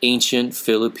ancient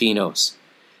Filipinos.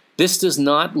 This does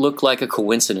not look like a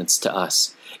coincidence to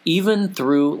us. Even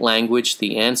through language,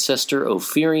 the ancestor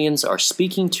Ophirians are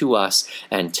speaking to us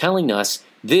and telling us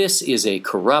this is a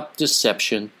corrupt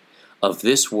deception of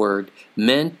this word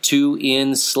meant to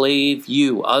enslave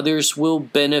you. Others will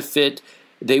benefit,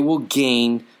 they will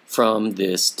gain from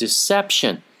this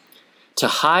deception. To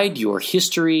hide your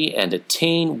history and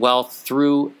attain wealth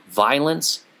through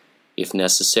violence, if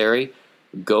necessary,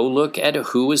 go look at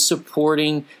who is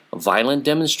supporting violent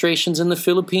demonstrations in the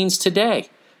Philippines today,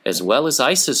 as well as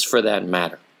ISIS for that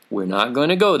matter. We're not going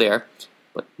to go there,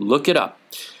 but look it up.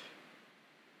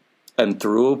 And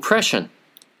through oppression.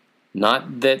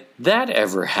 Not that that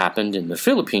ever happened in the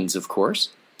Philippines, of course.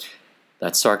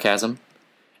 That's sarcasm.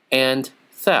 and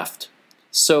theft.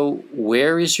 So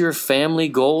where is your family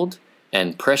gold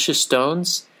and precious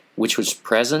stones, which was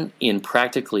present in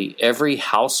practically every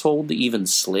household, even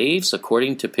slaves,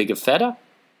 according to Pigafetta?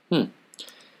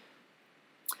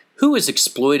 Who is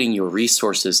exploiting your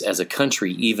resources as a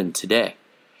country even today?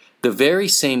 The very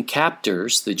same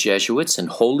captors, the Jesuits and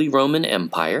Holy Roman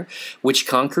Empire, which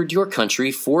conquered your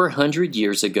country 400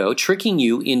 years ago, tricking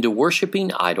you into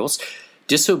worshiping idols,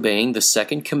 disobeying the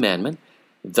second commandment,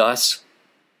 thus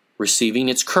receiving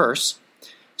its curse,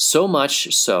 so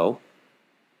much so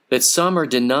that some are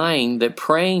denying that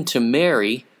praying to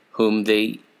Mary, whom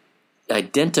they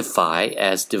identify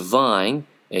as divine,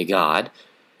 a god,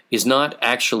 is not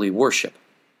actually worship.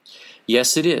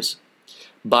 Yes, it is.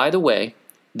 By the way,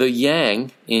 the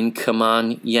yang in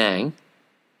Kaman Yang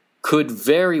could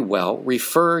very well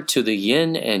refer to the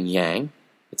yin and yang,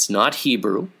 it's not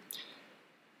Hebrew,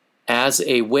 as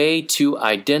a way to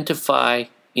identify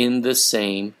in the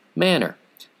same manner.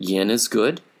 Yin is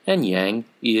good and yang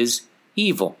is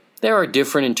evil. There are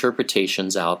different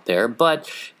interpretations out there, but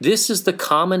this is the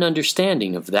common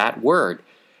understanding of that word.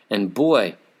 And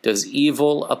boy, does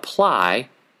evil apply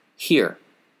here.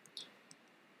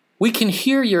 We can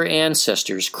hear your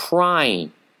ancestors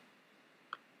crying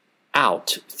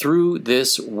out through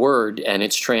this word and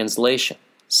its translation,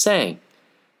 saying,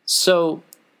 so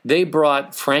they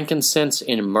brought frankincense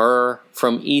and myrrh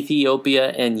from Ethiopia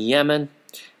and Yemen.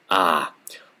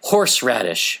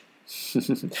 Horseradish.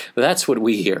 That's what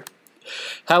we hear.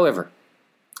 However,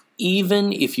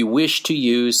 even if you wish to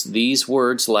use these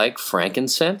words like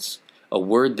frankincense, a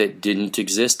word that didn't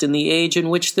exist in the age in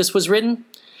which this was written,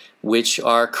 which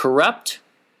are corrupt,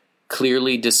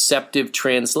 clearly deceptive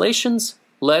translations,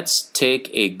 let's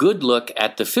take a good look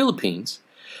at the Philippines,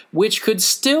 which could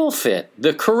still fit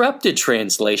the corrupted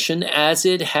translation as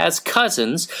it has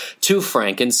cousins to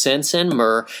frankincense and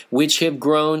myrrh, which have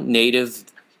grown native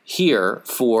here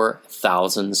for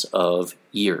thousands of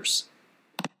years.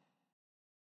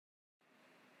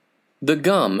 The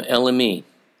gum LME,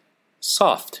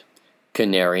 soft,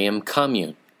 Canarium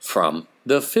commune, from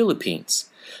the Philippines.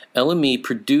 LME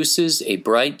produces a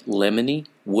bright lemony,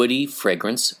 woody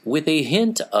fragrance with a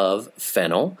hint of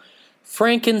fennel,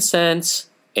 frankincense,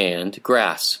 and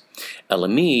grass.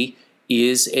 LME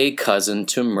is a cousin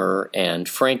to myrrh and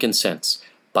frankincense,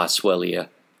 Boswellia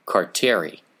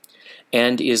carteri,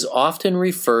 and is often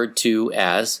referred to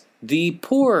as the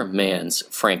poor man's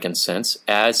frankincense,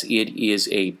 as it is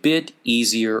a bit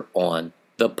easier on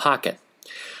the pocket.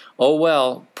 Oh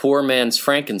well, poor man's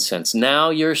frankincense, now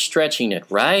you're stretching it,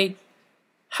 right?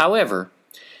 However,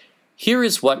 here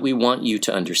is what we want you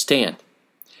to understand.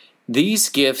 These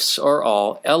gifts are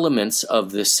all elements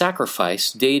of the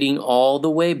sacrifice dating all the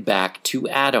way back to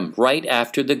Adam, right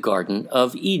after the Garden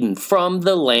of Eden, from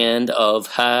the land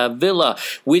of Havilah,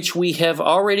 which we have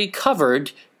already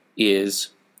covered is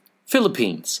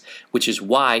Philippines, which is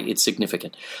why it's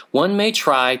significant. One may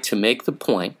try to make the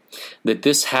point that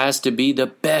this has to be the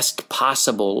best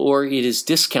possible, or it is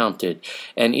discounted,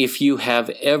 and if you have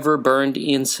ever burned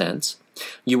incense,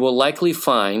 you will likely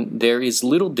find there is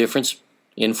little difference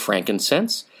in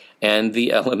frankincense and the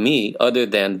LME other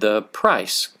than the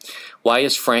price. Why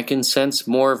is frankincense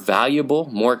more valuable,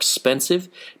 more expensive?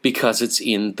 Because it's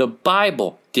in the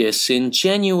Bible.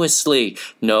 Disingenuously.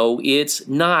 No, it's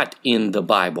not in the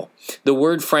Bible. The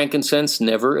word frankincense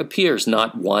never appears,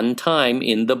 not one time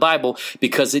in the Bible,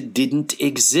 because it didn't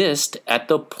exist at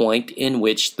the point in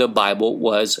which the Bible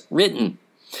was written.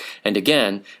 And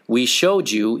again, we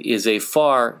showed you is a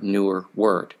far newer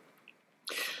word.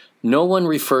 No one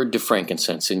referred to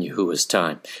frankincense in Yahuwah's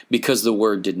time because the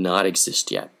word did not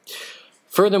exist yet.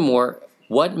 Furthermore,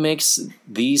 what makes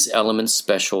these elements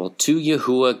special to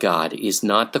Yahuwah God is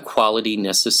not the quality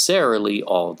necessarily,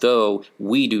 although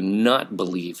we do not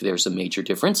believe there's a major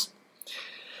difference,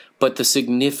 but the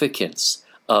significance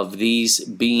of these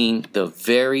being the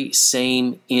very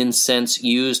same incense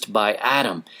used by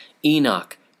Adam,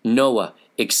 Enoch, Noah,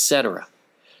 etc.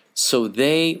 So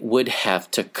they would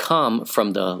have to come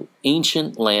from the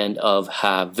ancient land of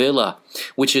Havilah,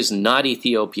 which is not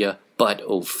Ethiopia, but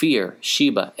Ophir,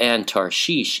 Sheba, and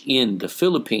Tarshish in the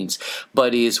Philippines,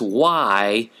 but is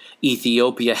why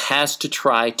Ethiopia has to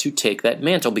try to take that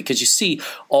mantle. Because you see,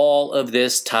 all of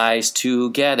this ties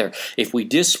together. If we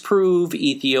disprove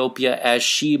Ethiopia as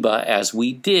Sheba, as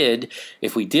we did,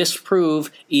 if we disprove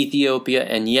Ethiopia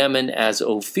and Yemen as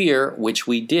Ophir, which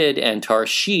we did, and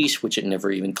Tarshish, which it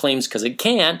never even claims because it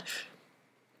can't,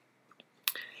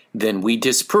 then we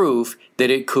disprove that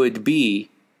it could be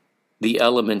the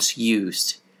elements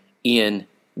used in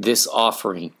this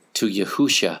offering to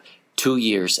Yahusha 2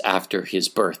 years after his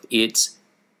birth. It's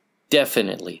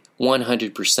Definitely,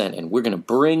 100%. And we're going to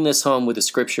bring this home with a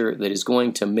scripture that is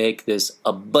going to make this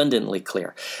abundantly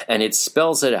clear. And it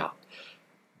spells it out.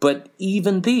 But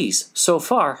even these, so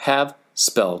far, have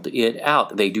spelled it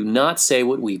out. They do not say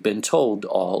what we've been told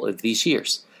all of these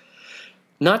years.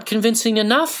 Not convincing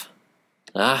enough?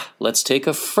 Let's take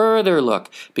a further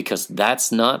look, because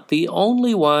that's not the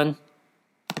only one.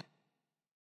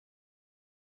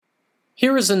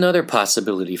 Here is another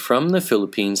possibility from the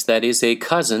Philippines that is a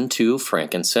cousin to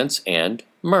frankincense and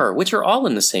myrrh, which are all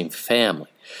in the same family.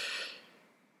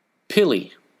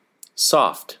 Pili,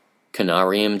 soft,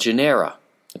 Canarium genera.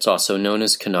 It's also known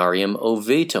as Canarium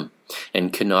ovatum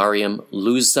and Canarium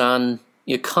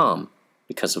luzannicum,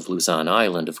 because of Luzon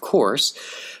Island, of course,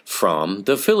 from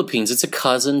the Philippines. It's a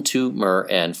cousin to myrrh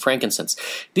and frankincense.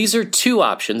 These are two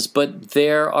options, but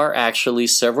there are actually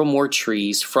several more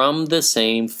trees from the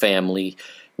same family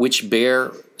which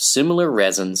bear similar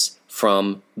resins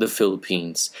from the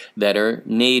Philippines that are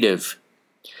native.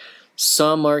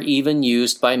 Some are even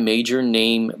used by major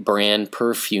name brand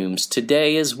perfumes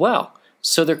today as well,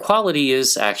 so their quality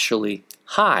is actually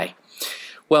high.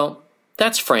 Well,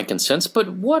 that's frankincense, but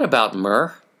what about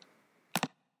myrrh?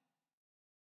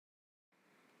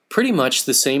 Pretty much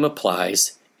the same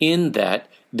applies in that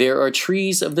there are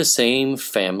trees of the same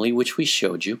family which we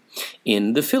showed you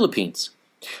in the Philippines.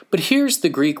 But here's the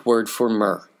Greek word for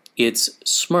myrrh. It's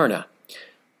Smyrna.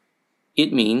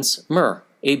 It means myrrh,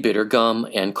 a bitter gum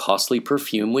and costly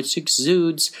perfume which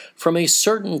exudes from a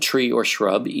certain tree or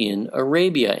shrub in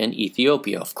Arabia and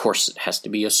Ethiopia. Of course, it has to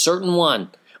be a certain one.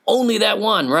 Only that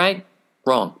one, right?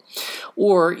 Wrong.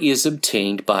 Or is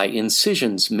obtained by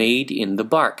incisions made in the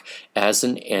bark. As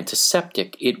an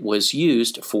antiseptic, it was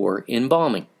used for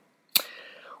embalming.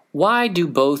 Why do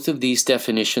both of these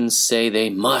definitions say they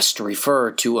must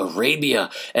refer to Arabia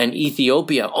and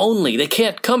Ethiopia only? They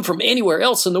can't come from anywhere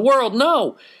else in the world,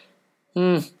 no!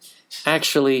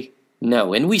 Actually,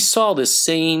 no. And we saw this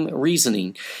same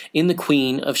reasoning in the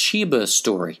Queen of Sheba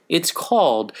story. It's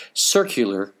called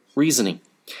circular reasoning.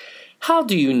 How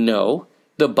do you know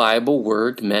the Bible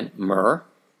word meant myrrh?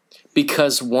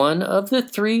 Because one of the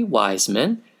three wise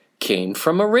men came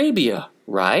from Arabia,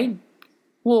 right?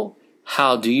 Well,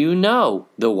 how do you know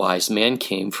the wise man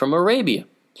came from Arabia?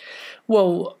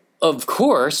 Well, of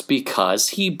course, because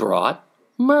he brought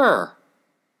myrrh.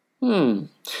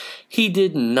 He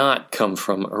did not come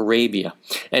from Arabia,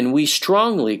 and we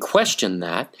strongly question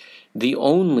that. The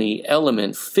only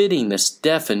element fitting this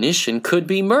definition could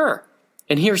be myrrh,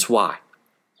 and here's why.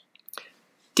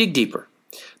 Dig deeper.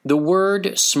 The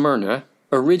word Smyrna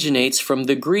originates from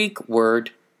the Greek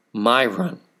word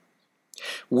myron,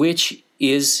 which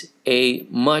is a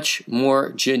much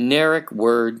more generic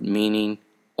word meaning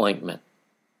ointment.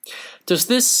 Does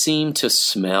this seem to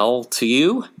smell to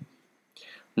you?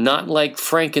 Not like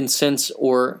frankincense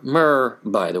or myrrh,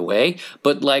 by the way,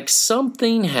 but like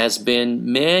something has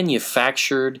been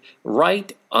manufactured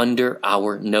right under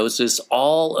our noses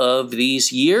all of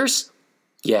these years?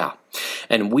 Yeah,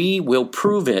 and we will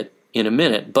prove it in a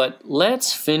minute, but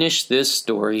let's finish this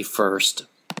story first.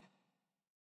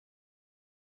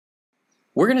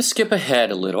 We're going to skip ahead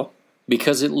a little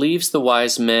because it leaves the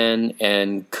wise men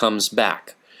and comes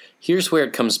back. Here's where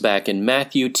it comes back in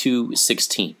Matthew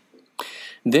 2:16.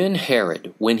 Then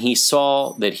Herod, when he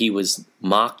saw that he was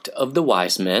mocked of the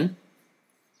wise men,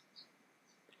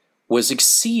 was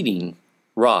exceeding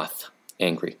wroth,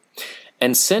 angry,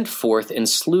 and sent forth and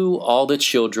slew all the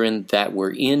children that were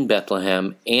in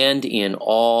Bethlehem and in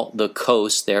all the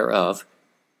coasts thereof.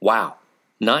 Wow,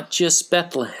 not just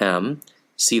Bethlehem.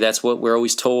 See, that's what we're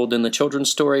always told in the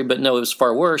children's story, but no, it was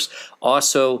far worse.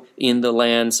 Also in the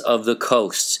lands of the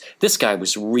coasts. This guy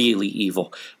was really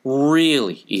evil,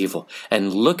 really evil.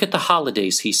 And look at the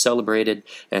holidays he celebrated,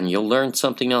 and you'll learn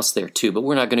something else there too, but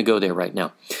we're not going to go there right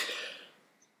now.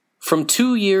 From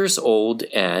 2 years old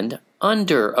and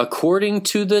under, according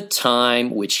to the time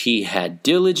which he had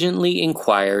diligently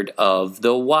inquired of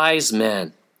the wise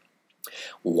men.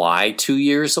 Why 2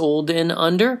 years old and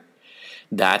under?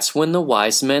 That's when the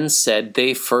wise men said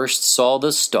they first saw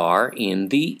the star in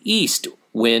the east,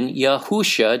 when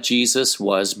Yahusha, Jesus,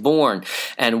 was born.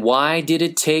 And why did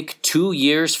it take 2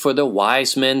 years for the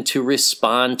wise men to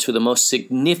respond to the most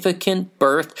significant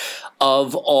birth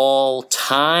of all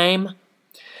time?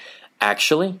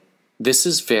 Actually, this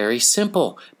is very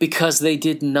simple, because they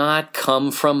did not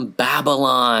come from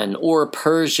Babylon or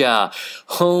Persia,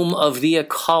 home of the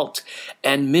occult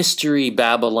and mystery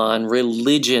Babylon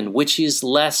religion, which is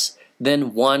less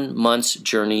than 1 month's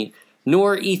journey,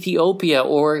 nor Ethiopia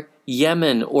or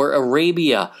Yemen or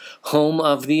Arabia, home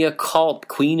of the occult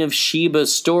Queen of Sheba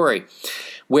story,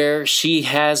 where she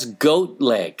has goat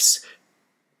legs,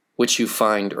 which you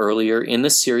find earlier in the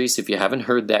series. If you haven't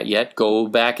heard that yet, go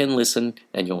back and listen,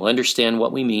 and you'll understand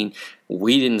what we mean.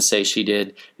 We didn't say she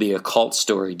did. The occult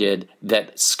story did.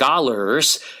 That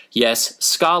scholars, yes,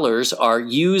 scholars are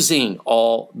using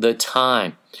all the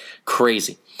time.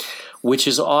 Crazy. Which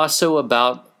is also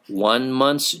about 1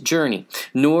 month's journey.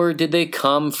 Nor did they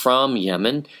come from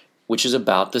Yemen, which is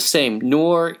about the same.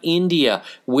 Nor India,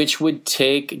 which would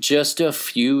take just a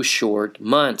few short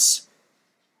months.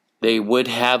 They would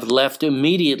have left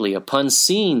immediately upon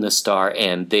seeing the star,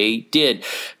 and they did.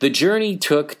 The journey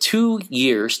took 2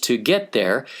 years to get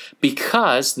there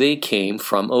because they came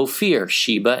from Ophir,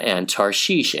 Sheba, and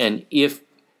Tarshish. And if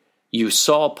you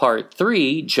saw part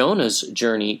 3, Jonah's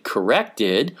journey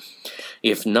corrected,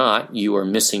 if not, you are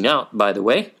missing out, by the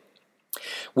way.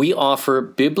 We offer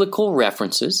biblical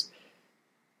references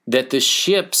that the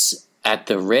ships at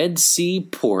the Red Sea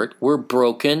port were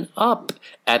broken up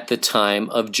at the time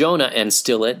of Jonah and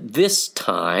still at this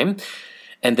time,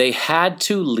 and they had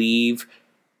to leave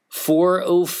for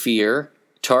Ophir,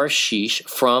 Tarshish,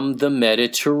 from the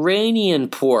Mediterranean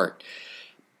port,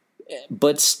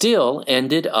 but still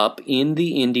ended up in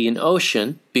the Indian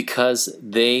Ocean because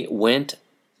they went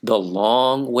the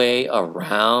long way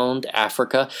around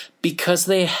Africa because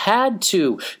they had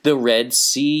to. The Red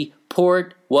Sea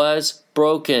port was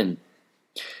broken.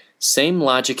 Same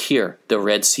logic here. The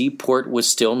Red Sea port was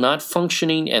still not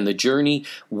functioning, and the journey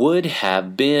would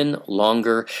have been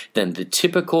longer than the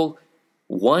typical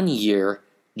 1-year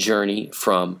journey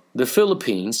from the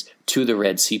Philippines to the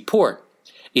Red Sea port.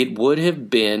 It would have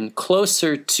been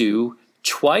closer to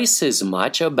twice as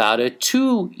much, about a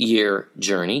 2-year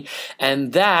journey,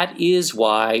 and that is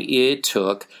why it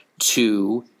took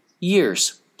 2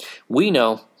 years. We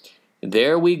know.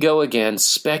 There we go again,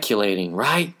 speculating,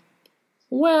 right?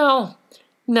 Well,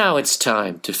 now it's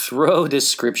time to throw this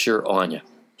scripture on you.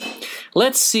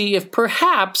 Let's see if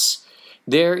perhaps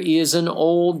there is an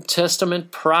Old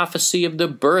Testament prophecy of the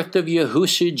birth of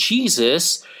Yahushua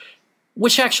Jesus,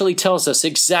 which actually tells us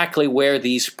exactly where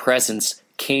these presents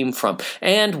came from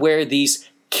and where these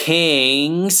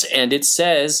kings, and it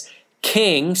says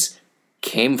kings,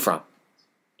 came from.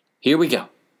 Here we go.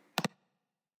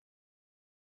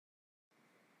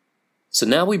 So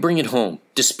now we bring it home.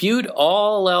 Dispute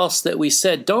all else that we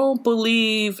said. Don't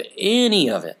believe any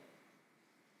of it,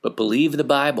 but believe the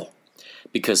Bible.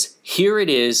 Because here it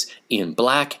is in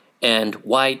black and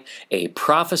white, a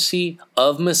prophecy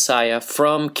of Messiah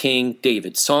from King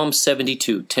David. Psalm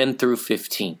 72, 10 through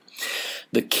 15.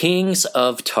 The kings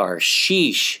of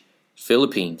Tarshish,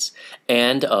 Philippines,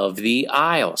 and of the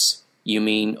isles. You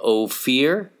mean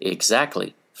Ophir?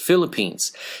 Exactly.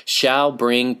 Philippines, shall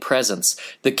bring presents.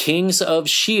 The kings of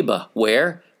Sheba,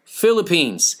 where?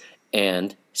 Philippines.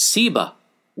 And Sheba,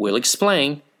 will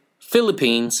explain,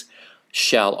 Philippines,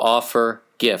 shall offer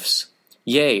gifts.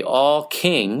 Yea, all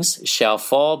kings shall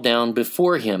fall down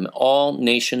before him, all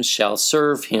nations shall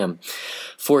serve him.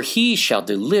 For he shall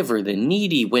deliver the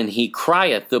needy when he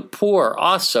crieth, the poor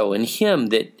also, and him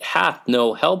that hath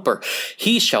no helper.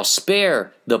 He shall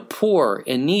spare the poor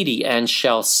and needy, and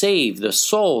shall save the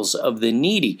souls of the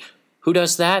needy. Who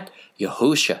does that?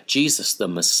 Yahushua, Jesus, the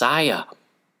Messiah.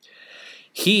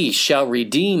 He shall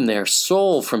redeem their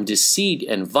soul from deceit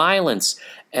and violence,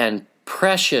 and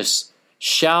precious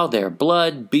shall their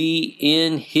blood be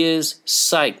in his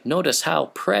sight. Notice how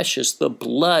precious the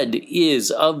blood is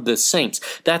of the saints.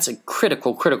 That's a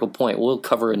critical point we'll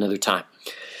cover another time.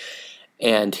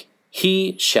 And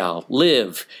he shall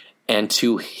live, and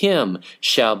to him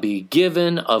shall be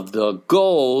given of the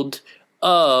gold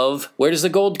of, where does the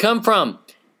gold come from?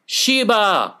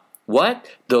 Sheba. What?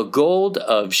 The gold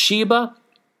of Sheba?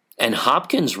 And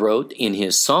Hopkins wrote in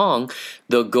his song,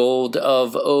 the gold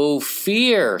of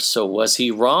Ophir. So was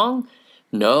he wrong?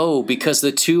 No, because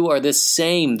the two are the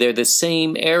same. They're the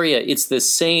same area. It's the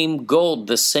same gold,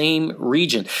 the same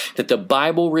region that the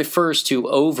Bible refers to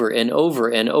over and over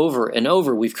and over and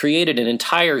over. We've created an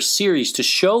entire series to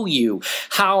show you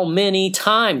how many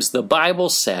times the Bible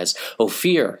says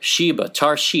Ophir, Sheba,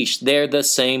 Tarshish, they're the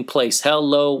same place.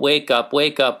 Hello, wake up,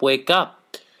 wake up, wake up.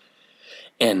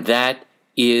 And that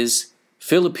is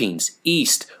Philippines,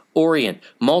 East, Orient,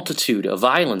 multitude of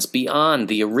islands beyond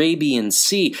the Arabian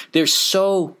Sea. There's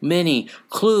so many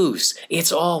clues.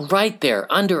 It's all right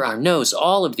there under our nose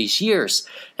all of these years.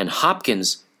 And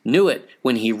Hopkins knew it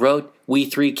when he wrote We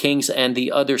Three Kings and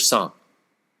the Other Song.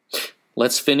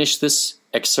 Let's finish this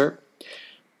excerpt.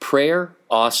 Prayer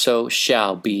also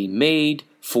shall be made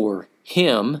for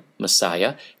him,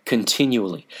 Messiah,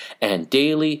 continually, and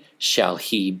daily shall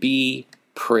he be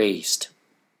praised.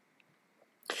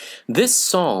 This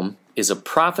psalm is a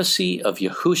prophecy of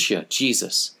Yahushua,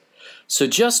 Jesus. So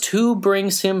just who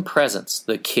brings him presents?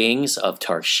 The kings of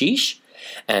Tarshish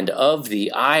and of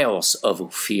the isles of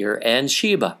Ophir and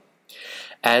Sheba.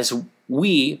 As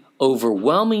we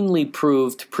overwhelmingly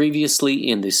proved previously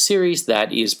in this series,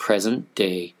 that is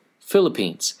present-day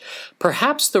Philippines.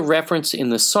 Perhaps the reference in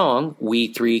the song, We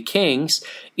Three Kings,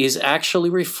 is actually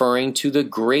referring to the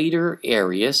greater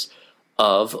areas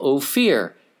of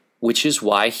Ophir, which is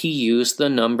why he used the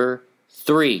number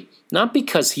 3. Not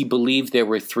because he believed there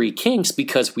were 3 kings,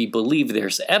 because we believe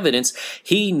there's evidence.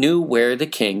 He knew where the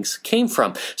kings came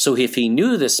from. So if he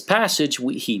knew this passage,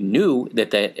 he knew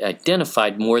that they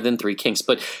identified more than 3 kings.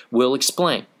 But we'll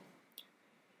explain.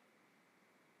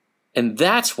 And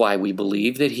that's why we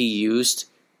believe that he used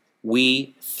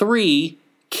we 3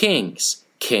 kings.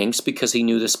 Kings because he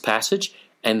knew this passage,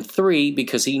 and 3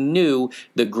 because he knew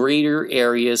the greater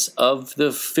areas of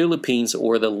the Philippines,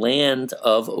 or the land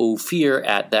of Ophir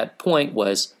at that point,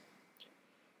 was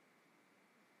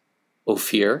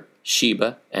Ophir,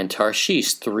 Sheba, and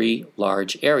Tarshish, 3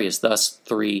 large areas, thus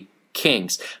 3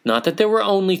 kings. Not that there were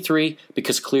only 3,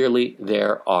 because clearly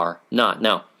there are not.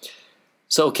 Now,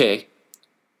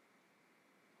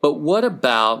 but what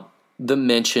about the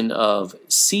mention of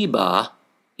Sheba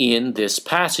in this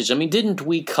passage? I mean, didn't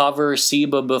we cover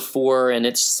Sheba before, and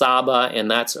it's Saba,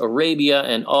 and that's Arabia,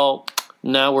 and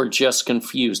now we're just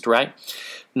confused, right?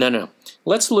 No.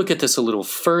 Let's look at this a little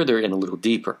further and a little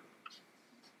deeper.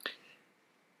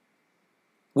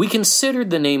 We considered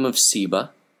the name of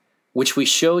Sheba, which we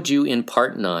showed you in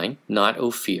part 9, not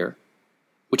Ophir,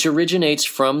 which originates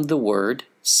from the word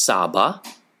Saba.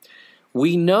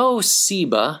 We know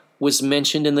Sheba was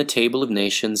mentioned in the Table of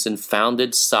Nations and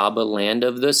founded Saba, land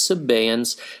of the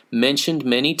Sabaeans, mentioned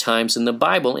many times in the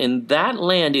Bible. And that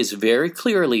land is very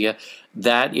clearly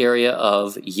that area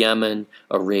of Yemen,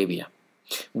 Arabia.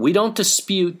 We don't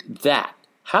dispute that.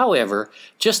 However,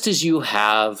 just as you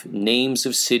have names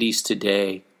of cities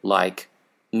today like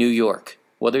New York,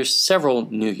 well, there's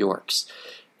several New Yorks.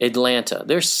 Atlanta,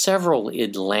 there's several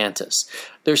Atlantas.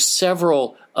 There's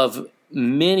several of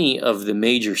many of the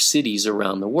major cities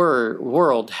around the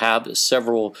world have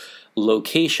several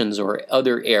locations or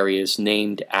other areas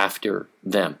named after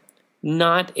them.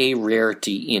 Not a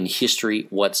rarity in history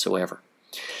whatsoever.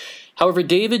 However,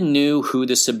 David knew who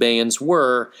the Sabaeans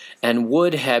were and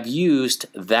would have used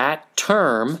that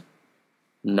term,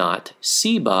 not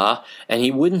Sheba, and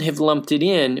he wouldn't have lumped it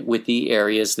in with the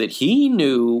areas that he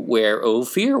knew where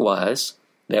Ophir was,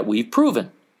 that we've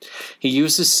proven. He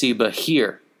uses Sheba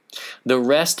here. The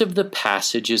rest of the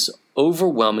passage is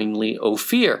overwhelmingly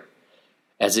Ophir,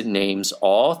 as it names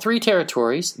all 3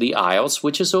 territories, the isles,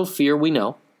 which is Ophir, we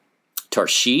know,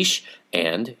 Tarshish,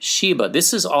 and Sheba.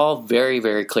 This is all very,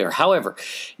 very clear. However,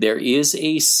 there is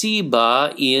a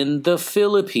Sheba in the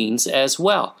Philippines as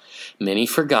well. Many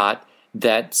forgot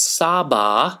that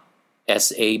Sabah,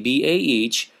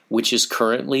 S-A-B-A-H, which is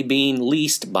currently being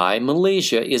leased by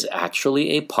Malaysia, is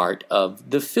actually a part of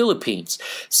the Philippines.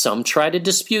 Some try to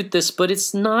dispute this, but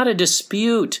it's not a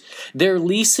dispute. They're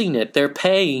leasing it. They're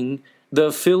paying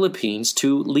the Philippines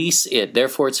to lease it.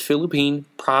 Therefore, it's Philippine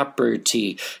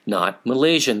property, not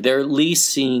Malaysian. They're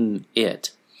leasing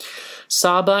it.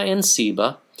 Sabah and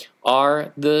Sheba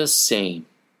are the same.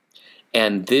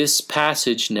 And this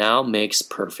passage now makes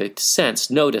perfect sense.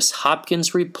 Notice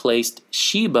Hopkins replaced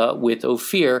Sheba with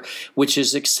Ophir, which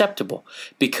is acceptable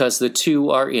because the 2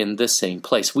 are in the same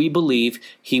place. We believe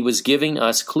he was giving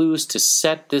us clues to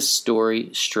set this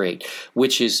story straight,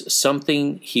 which is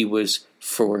something he was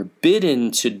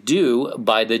forbidden to do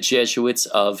by the Jesuits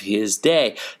of his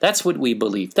day. That's what we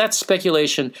believe. That's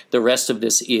speculation. The rest of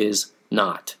this is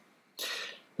not.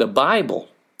 The Bible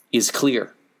is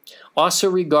clear. Also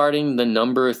regarding the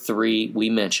number 3 we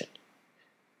mentioned.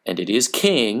 And it is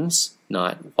kings,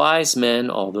 not wise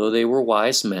men, although they were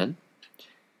wise men.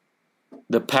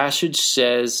 The passage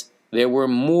says there were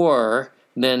more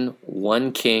than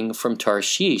 1 king from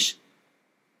Tarshish,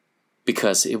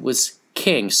 because it was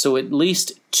kings. So at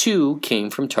least 2 came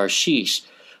from Tarshish,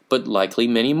 but likely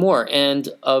many more. And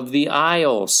of the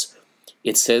isles,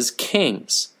 it says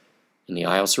kings. And the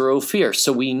isles are Ophir.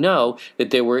 So we know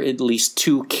that there were at least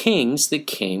 2 kings that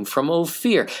came from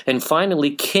Ophir. And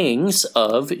finally, kings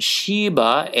of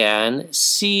Sheba and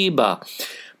Sheba.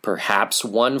 Perhaps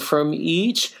 1 from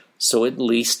each, so at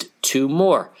least 2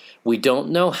 more. We don't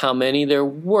know how many there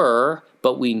were,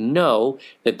 but we know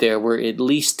that there were at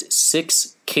least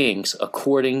 6 kings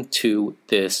according to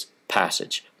this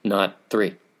passage, not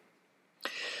 3.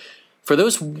 For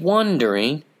those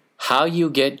wondering how you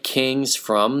get kings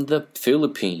from the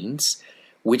Philippines,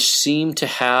 which seemed to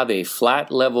have a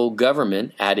flat-level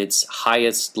government at its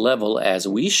highest level, as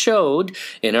we showed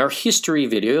in our history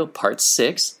video, part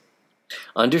 6,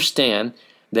 understand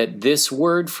that this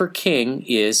word for king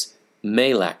is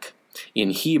melech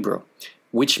in Hebrew,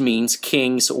 which means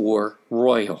kings or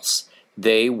royals.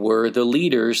 They were the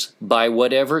leaders by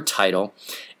whatever title,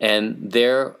 and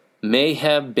there may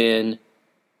have been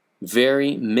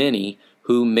very many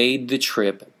who made the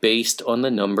trip based on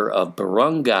the number of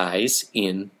barangays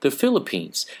in the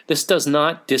Philippines. This does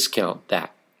not discount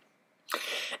that.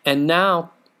 And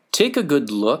now, take a good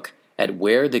look at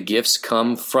where the gifts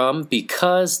come from,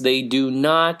 because they do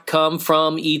not come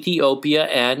from Ethiopia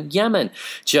and Yemen,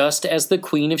 just as the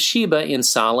Queen of Sheba in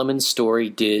Solomon's story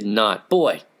did not.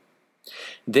 Boy,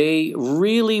 they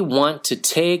really want to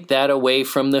take that away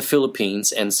from the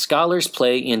Philippines, and scholars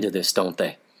play into this, don't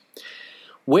they?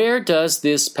 Where does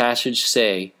this passage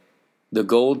say the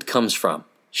gold comes from?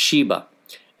 Sheba,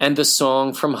 and the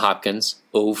song from Hopkins,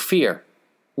 Ophir,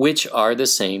 which are the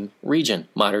same region,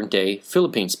 modern-day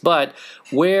Philippines. But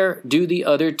where do the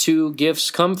other two gifts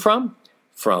come from?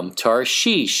 From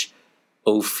Tarshish,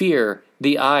 Ophir,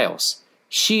 the Isles,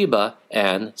 Sheba,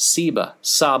 and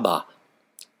Saba,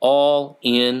 all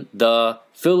in the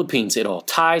Philippines. It all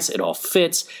ties, it all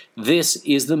fits. This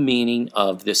is the meaning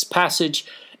of this passage,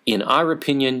 in our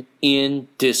opinion,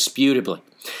 indisputably.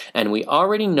 And we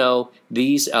already know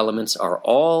these elements are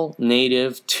all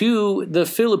native to the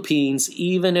Philippines,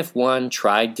 even if one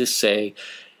tried to say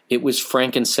it was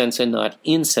frankincense and not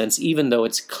incense, even though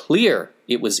it's clear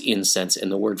it was incense,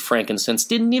 and the word frankincense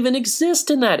didn't even exist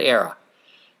in that era.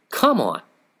 Come on.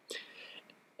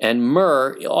 And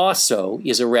myrrh also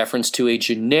is a reference to a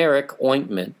generic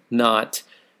ointment, not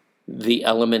the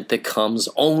element that comes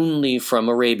only from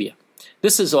Arabia.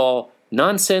 This is all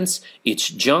nonsense. It's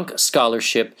junk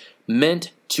scholarship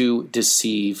meant to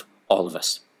deceive all of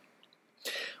us.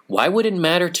 Why would it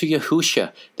matter to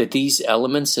Yahusha that these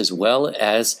elements, as well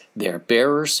as their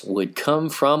bearers, would come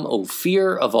from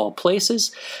Ophir of all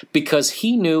places? Because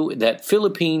he knew that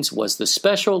Philippines was the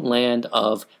special land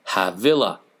of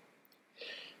Havilah.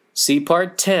 See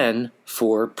part 10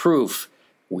 for proof.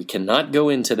 We cannot go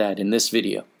into that in this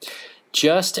video.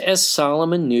 Just as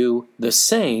Solomon knew the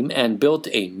same and built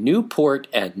a new port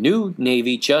and new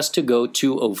navy just to go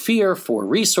to Ophir for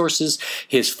resources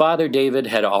his father David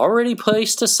had already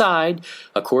placed aside,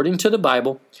 according to the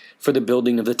Bible, for the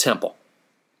building of the temple.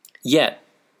 Yet,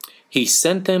 he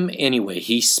sent them anyway.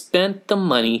 He spent the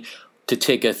money to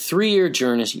take a 3-year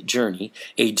journey,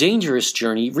 a dangerous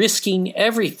journey, risking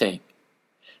everything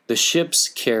the ships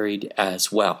carried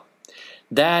as well.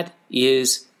 That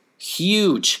is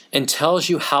huge, and tells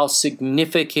you how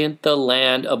significant the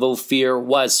land of Ophir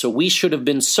was. So we should have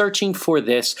been searching for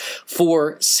this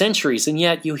for centuries, and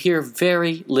yet you hear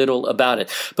very little about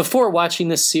it. Before watching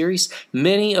this series,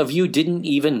 many of you didn't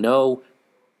even know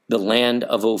the land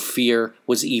of Ophir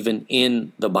was even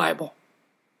in the Bible.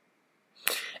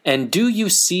 And do you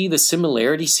see the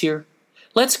similarities here?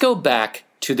 Let's go back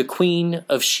to the Queen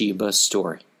of Sheba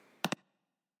story.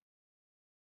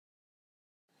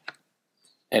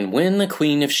 And when the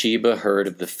Queen of Sheba heard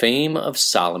of the fame of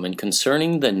Solomon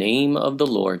concerning the name of the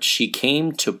Lord, she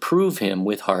came to prove him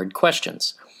with hard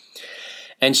questions.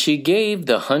 And she gave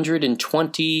the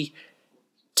 120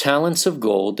 talents of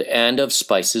gold and of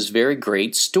spices very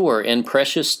great store and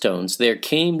precious stones. There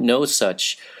came no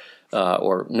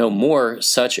more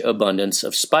such abundance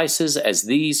of spices as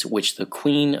these which the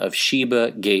Queen of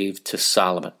Sheba gave to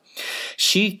Solomon.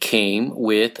 She came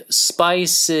with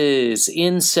spices,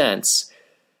 incense.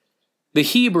 The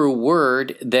Hebrew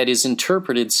word that is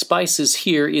interpreted spices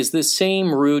here is the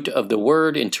same root of the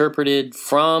word interpreted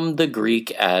from the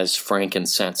Greek as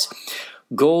frankincense.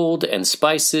 Gold and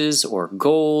spices, or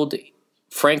gold,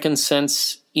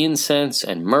 frankincense, incense,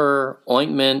 and myrrh,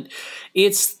 ointment,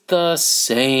 it's the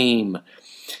same.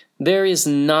 There is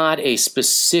not a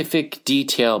specific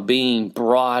detail being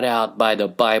brought out by the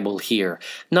Bible here,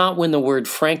 not when the word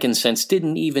frankincense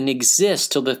didn't even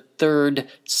exist till the 3rd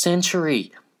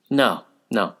century. No,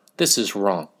 this is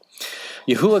wrong.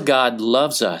 Yahuwah God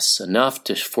loves us enough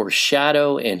to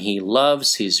foreshadow, and he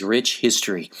loves his rich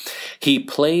history. He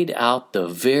played out the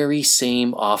very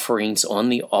same offerings on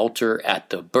the altar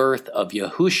at the birth of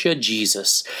Yahusha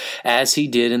Jesus as he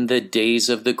did in the days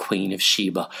of the Queen of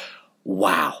Sheba.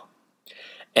 Wow.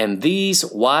 And these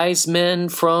wise men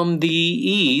from the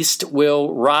east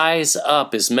will rise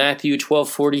up, as Matthew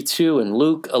 12:42 and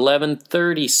Luke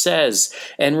 11:30 says,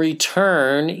 and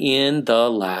return in the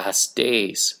last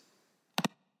days.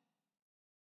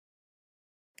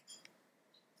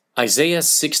 Isaiah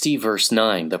 60 verse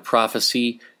 9, the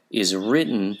prophecy is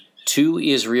written to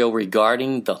Israel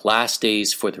regarding the last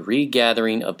days for the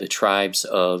regathering of the tribes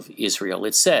of Israel.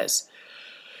 It says,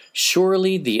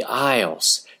 "Surely the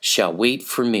isles shall wait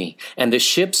for me, and the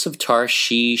ships of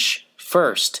Tarshish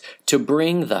first, to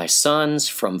bring thy sons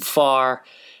from far,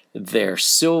 their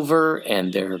silver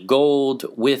and their gold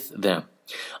with them,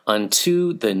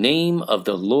 unto the name of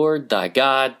the Lord thy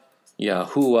God,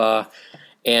 Yahuwah,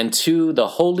 and to the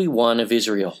Holy One of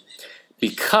Israel,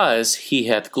 because he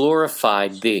hath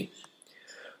glorified thee."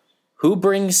 Who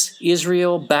brings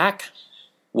Israel back?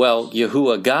 Well,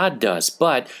 Yahuwah God does,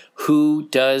 but who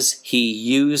does he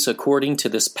use according to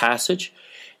this passage?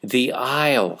 The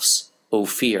isles,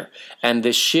 Ophir, and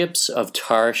the ships of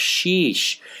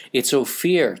Tarshish. It's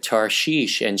Ophir,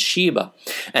 Tarshish, and Sheba.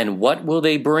 And what will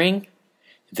they bring?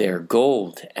 Their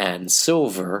gold and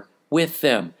silver with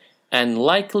them, and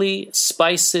likely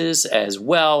spices as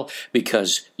well,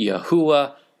 because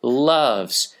Yahuwah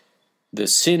loves the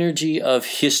synergy of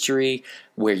history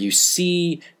where you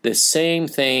see the same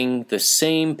thing, the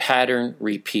same pattern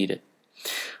repeated.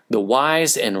 The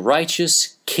wise and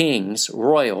righteous kings,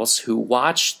 royals, who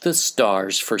watched the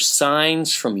stars for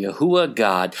signs from Yahuwah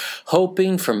God,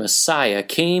 hoping for Messiah,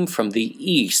 came from the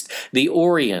east, the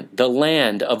Orient, the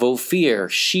land of Ophir,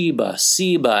 Sheba,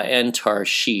 Seba, and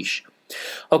Tarshish.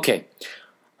 Okay,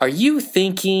 are you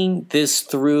thinking this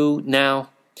through now?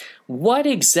 What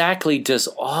exactly does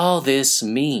all this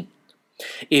mean?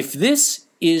 If this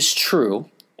is true,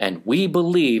 and we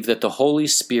believe that the Holy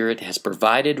Spirit has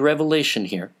provided revelation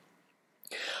here,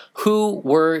 who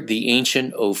were the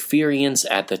ancient Ophirians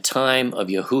at the time of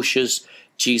Yahushua's,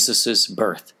 Jesus'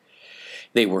 birth?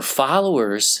 They were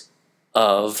followers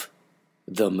of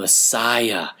the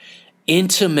Messiah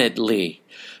intimately,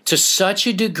 to such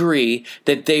a degree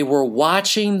that they were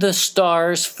watching the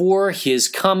stars for his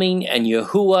coming, and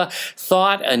Yahuwah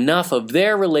thought enough of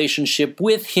their relationship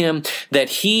with him that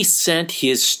he sent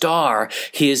his star,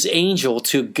 his angel,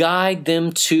 to guide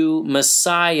them to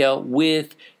Messiah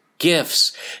with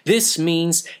gifts. This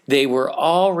means they were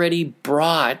already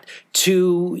brought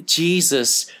to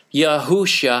Jesus,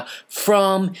 Yahushua,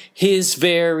 from his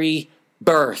very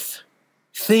birth.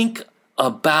 Think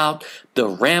about the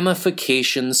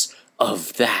ramifications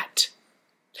of that,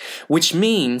 which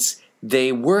means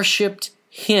they worshiped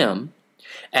him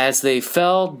as they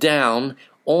fell down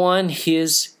on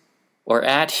his or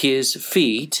at his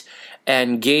feet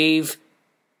and gave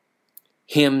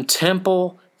him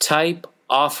temple type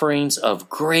offerings of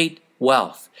great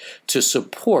wealth to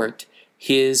support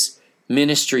his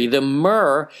ministry. The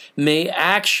myrrh may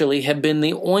actually have been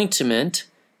the ointment,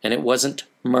 and it wasn't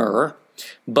myrrh,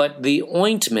 but the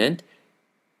ointment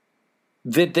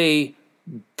that they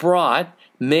brought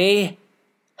may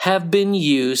have been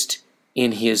used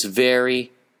in his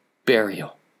very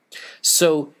burial.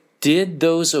 So did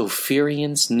those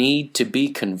Ophirians need to be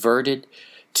converted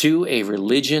to a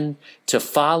religion to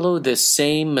follow the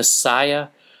same Messiah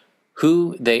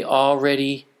who they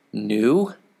already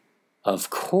knew?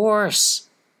 Of course.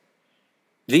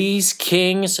 These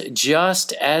kings,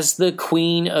 just as the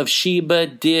Queen of Sheba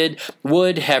did,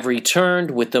 would have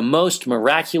returned with the most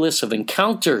miraculous of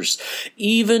encounters,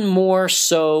 even more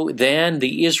so than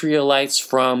the Israelites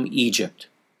from Egypt.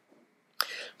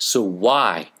 So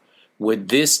why would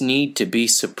this need to be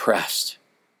suppressed?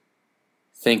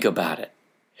 Think about it.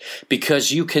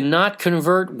 Because you cannot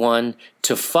convert one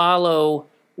to follow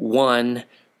one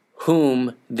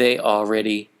whom they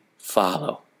already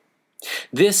follow.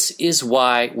 This is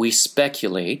why we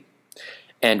speculate,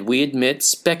 and we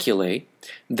speculate,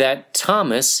 that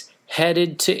Thomas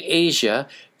headed to Asia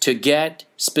to get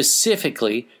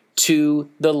specifically to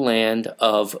the land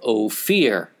of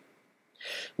Ophir.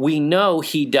 We know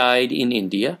he died in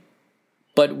India,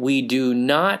 but we do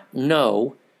not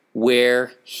know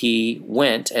where he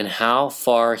went and how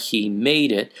far he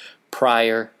made it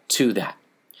prior to that.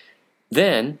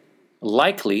 Then,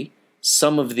 likely,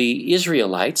 some of the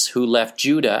Israelites who left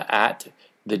Judah at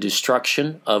the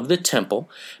destruction of the temple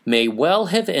may well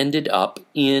have ended up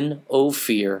in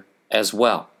Ophir as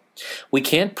well. We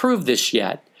can't prove this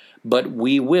yet, but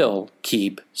we will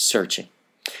keep searching.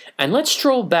 And let's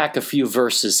stroll back a few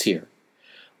verses here.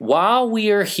 While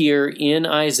we are here in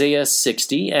Isaiah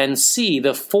 60 and see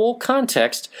the full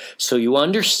context so you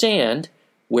understand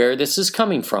where this is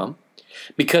coming from,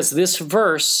 because this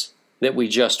verse that we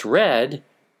just read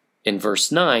in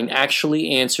verse 9 actually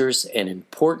answers an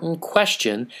important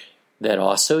question that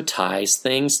also ties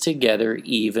things together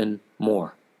even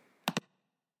more.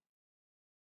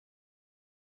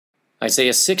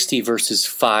 Isaiah 60 verses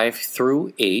 5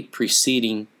 through 8,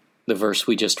 preceding the verse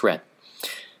we just read.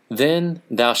 Then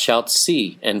thou shalt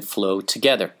see and flow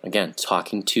together. Again,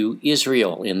 talking to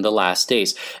Israel in the last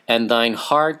days. And thine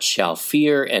heart shall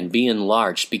fear and be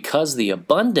enlarged, because the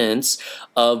abundance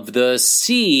of the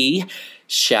sea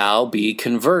shall be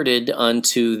converted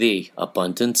unto thee.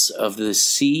 Abundance of the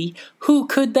sea? Who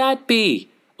could that be?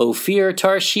 Ophir,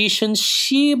 Tarshish, and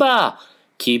Sheba.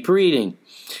 Keep reading.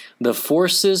 The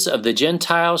forces of the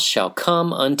Gentiles shall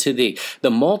come unto thee. The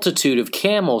multitude of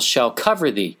camels shall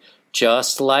cover thee.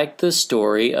 Just like the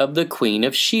story of the queen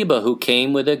of Sheba, who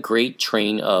came with a great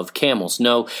train of camels.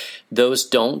 No, those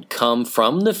don't come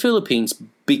from the Philippines,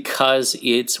 because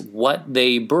it's what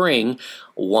they bring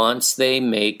once they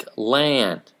make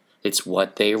land. It's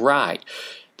what they ride.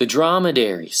 The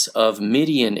dromedaries of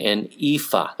Midian and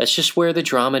Ephah, that's just where the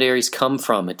dromedaries come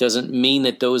from. It doesn't mean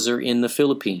that those are in the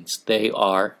Philippines. They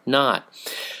are not.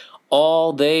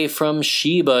 All they from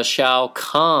Sheba shall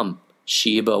come.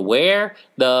 Sheba where?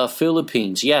 The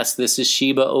Philippines. Yes, this is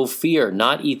Sheba Ophir,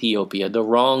 not Ethiopia, the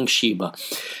wrong Sheba,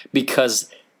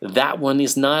 because that one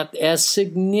is not as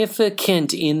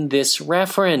significant in this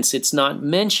reference. It's not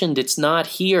mentioned. It's not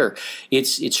here.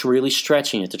 It's really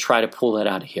stretching it to try to pull that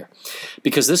out of here,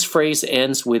 because this phrase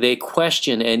ends with a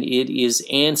question, and it is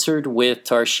answered with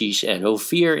Tarshish and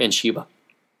Ophir and Sheba.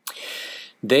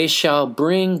 They shall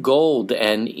bring gold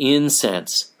and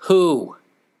incense. Who?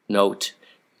 Note,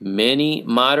 many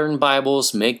modern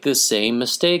Bibles make the same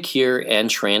mistake here and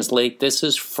translate this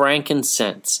as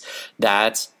frankincense.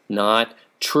 That's not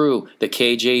true. The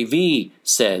KJV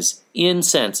says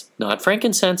incense, not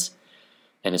frankincense.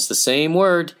 And it's the same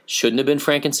word. Shouldn't have been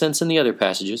frankincense in the other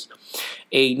passages.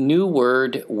 A new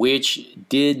word which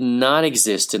did not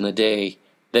exist in the day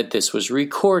that this was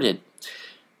recorded.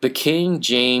 The King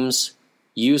James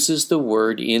uses the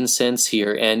word incense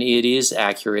here, and it is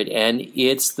accurate, and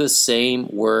it's the same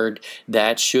word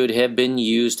that should have been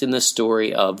used in the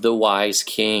story of the wise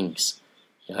kings.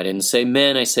 I didn't say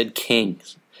men, I said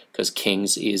kings, because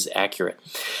kings is accurate.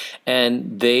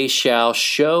 And they shall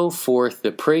show forth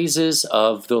the praises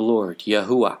of the Lord,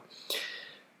 Yahuwah.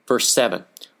 Verse 7.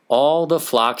 All the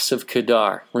flocks of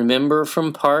Kedar. Remember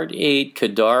from part 8,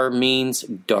 Kedar means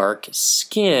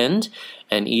dark-skinned,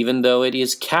 and even though it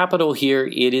is capital here,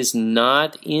 it is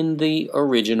not in the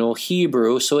original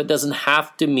Hebrew, so it doesn't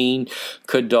have to mean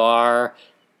Kedar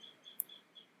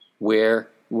where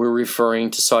we're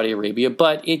referring to Saudi Arabia,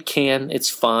 but it can, it's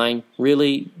fine.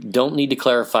 Really don't need to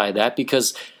clarify that,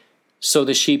 because so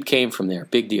the sheep came from there.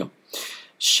 Big deal.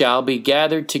 Shall be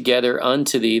gathered together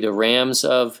unto thee, the rams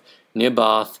of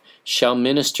Nebaioth shall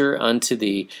minister unto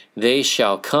thee. They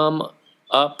shall come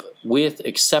up with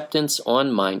acceptance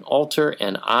on mine altar,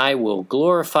 and I will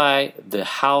glorify the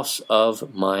house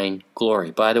of mine glory.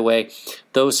 By the way,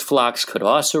 those flocks could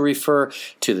also refer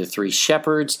to the 3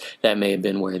 shepherds. That may have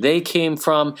been where they came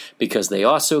from, because they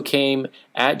also came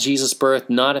at Jesus'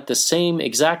 birth, not at the same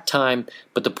exact time,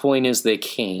 but the point is they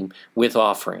came with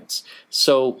offerings.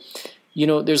 So,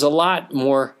 there's a lot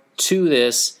more to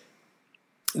this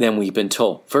than we've been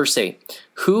told. Verse 8,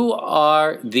 who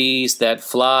are these that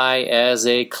fly as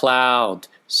a cloud?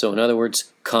 So in other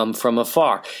words, come from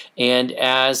afar. And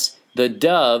as the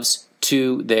doves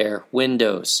to their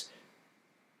windows.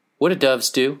 What did doves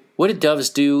do? What did doves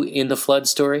do in the flood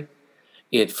story?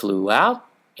 It flew out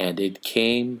and it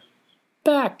came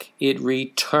back. It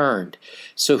returned.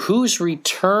 So who's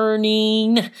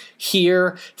returning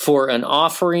here for an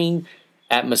offering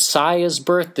at Messiah's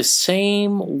birth? The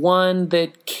same one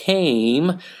that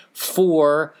came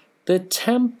for the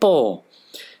temple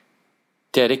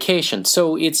dedication.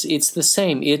 So it's the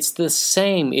same. It's the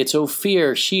same. It's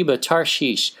Ophir, Sheba,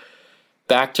 Tarshish.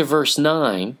 Back to verse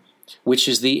 9, which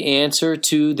is the answer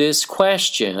to this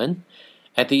question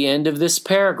at the end of this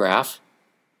paragraph.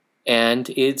 And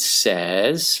it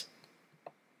says,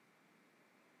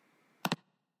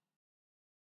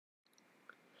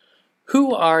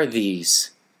 who are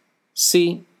these?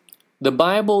 See, the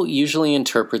Bible usually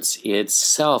interprets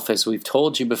itself, as we've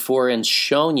told you before and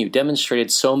shown you,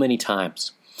 demonstrated so many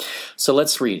times. So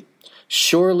let's read.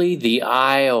 Surely the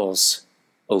isles,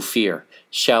 Ophir,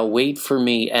 shall wait for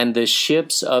me, and the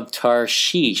ships of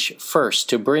Tarshish first,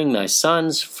 to bring thy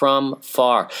sons from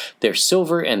far, their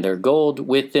silver and their gold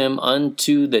with them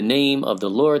unto the name of the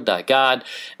Lord thy God,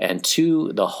 and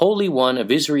to the Holy One of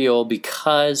Israel,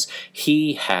 because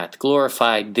he hath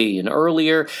glorified thee. And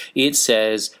earlier it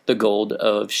says the gold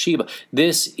of Sheba.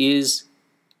 This is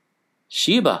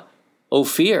Sheba,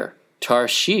 Ophir,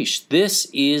 Tarshish. This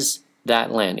is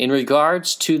that land. In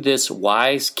regards to this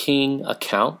wise king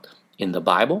account in the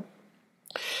Bible,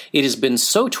 it has been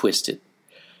so twisted,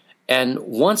 and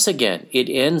once again it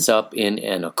ends up in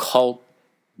an occult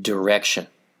direction.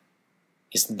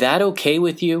 Is that okay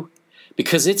with you?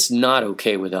 Because it's not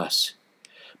okay with us.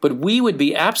 But we would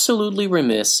be absolutely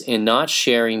remiss in not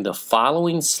sharing the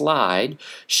following slide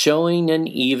showing an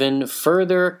even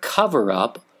further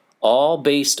cover-up, all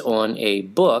based on a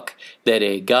book that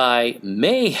a guy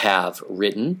may have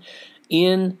written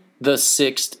in the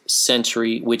 6th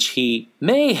century, which he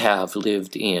may have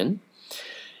lived in,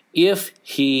 if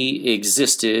he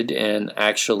existed and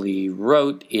actually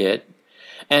wrote it,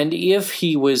 and if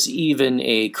he was even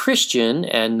a Christian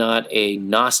and not a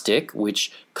Gnostic,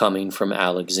 which coming from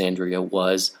Alexandria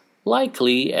was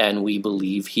likely, and we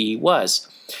believe he was.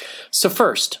 So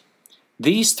first,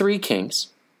 these 3 kings,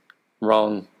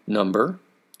 wrong number,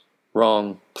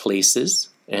 wrong places,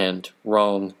 and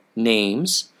wrong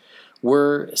names,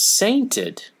 were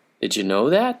sainted. Did you know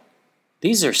that?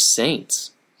 These are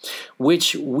saints,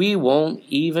 which we won't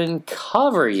even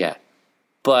cover yet.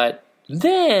 But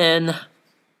then...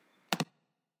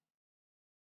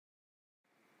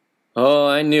 Oh,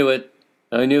 I knew it.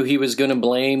 I knew he was going to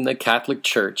blame the Catholic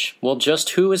Church. Well,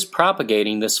 just who is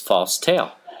propagating this false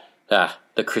tale?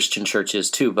 The Christian Church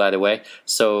is too, by the way,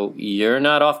 so you're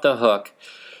not off the hook.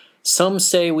 Some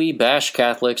say we bash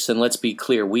Catholics, and let's be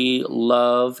clear, we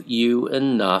love you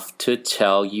enough to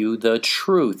tell you the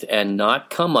truth and not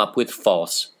come up with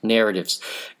false narratives.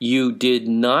 You did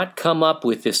not come up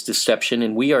with this deception,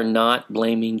 and we are not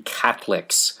blaming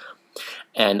Catholics.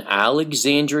 An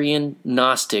Alexandrian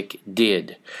Gnostic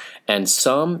did, and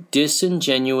some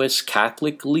disingenuous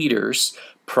Catholic leaders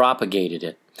propagated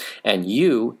it. And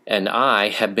you and I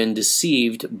have been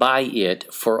deceived by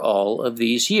it for all of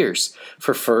these years.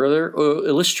 For further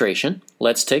illustration,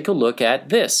 let's take a look at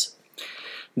this.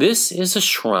 This is a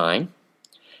shrine,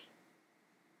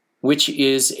 which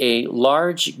is a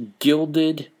large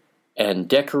gilded and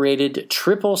decorated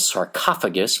triple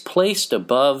sarcophagus placed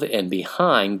above and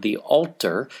behind the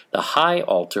altar, the high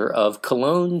altar of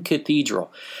Cologne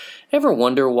Cathedral. Ever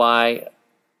wonder why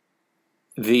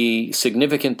the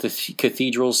significant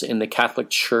cathedrals in the Catholic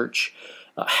Church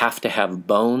have to have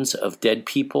bones of dead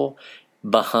people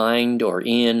behind or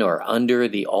in or under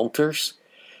the altars?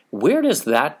 Where does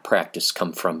that practice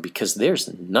come from? Because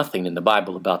there's nothing in the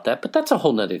Bible about that, but that's a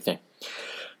whole nother thing.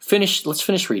 Let's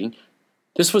finish reading.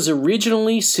 This was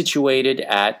originally situated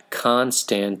at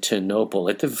Constantinople,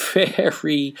 at the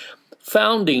very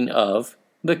founding of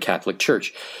the Catholic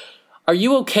Church. Are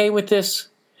you okay with this?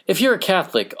 If you're a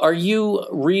Catholic, are you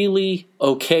really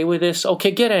okay with this?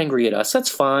 Okay, get angry at us. That's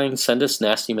fine. Send us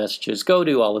nasty messages. Go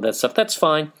do all of that stuff. That's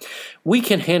fine. We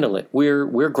can handle it.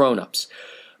 We're grown-ups.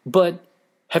 But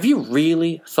have you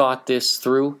really thought this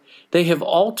through? They have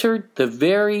altered the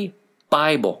very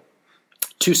Bible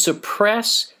to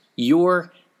suppress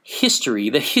your history,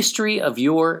 the history of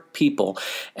your people.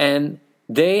 And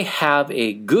they have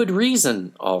a good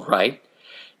reason, all right.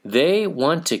 They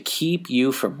want to keep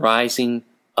you from rising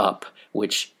up,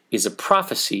 which is a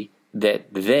prophecy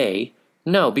that they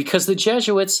know. Because the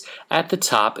Jesuits at the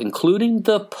top, including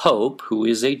the Pope, who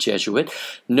is a Jesuit,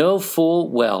 know full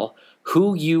well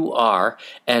who you are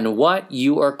and what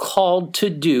you are called to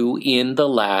do in the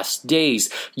last days.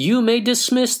 You may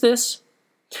dismiss this,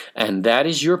 and that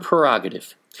is your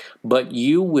prerogative, but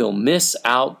you will miss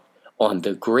out on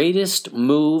the greatest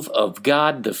move of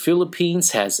God the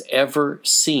Philippines has ever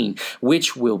seen,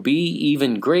 which will be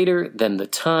even greater than the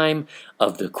time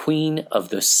of the Queen of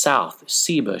the South,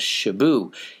 Sheba,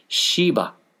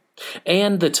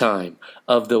 and the time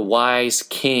of the wise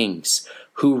kings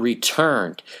who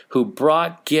returned, who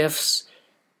brought gifts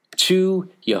to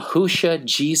Yahusha,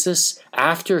 Jesus,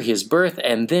 after his birth,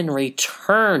 and then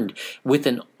returned with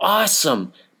an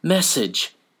awesome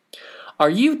message. Are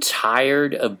you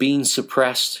tired of being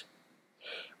suppressed?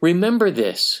 Remember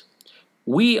this.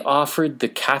 We offered the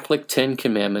Catholic 10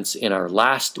 Commandments in our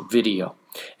last video,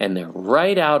 and they're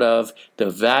right out of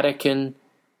the Vatican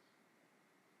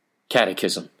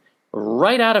Catechism.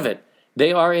 Right out of it.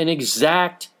 They are an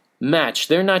exact match.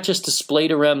 They're not just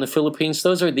displayed around the Philippines.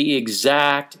 Those are the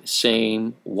exact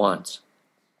same ones.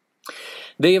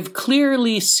 They have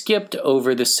clearly skipped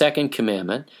over the second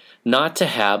commandment, not to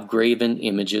have graven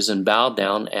images and bow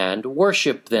down and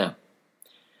worship them.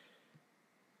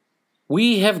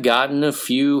 We have gotten a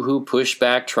few who push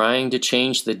back trying to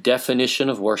change the definition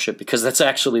of worship, because that's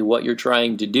actually what you're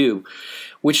trying to do,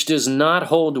 which does not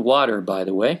hold water, by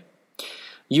the way.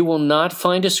 You will not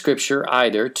find a scripture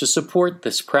either to support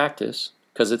this practice,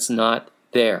 because it's not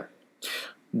there.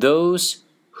 Those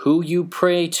who you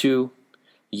pray to,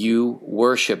 you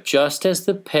worship, just as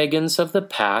the pagans of the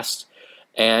past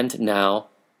and now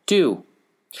do.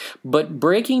 But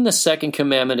breaking the second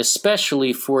commandment,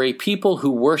 especially for a people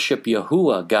who worship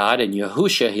Yahuwah, God, and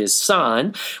Yahusha, his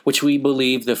son, which we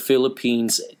believe the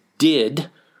Philippines did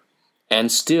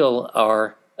and still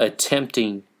are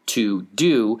attempting to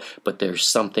do, but there's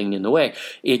something in the way.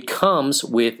 It comes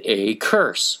with a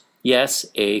curse. Yes,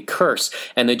 a curse.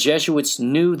 And the Jesuits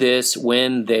knew this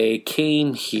when they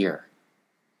came here.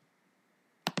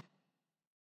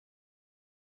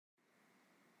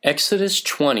 Exodus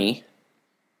 20,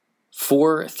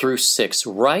 4 through 6,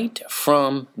 right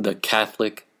from the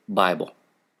Catholic Bible.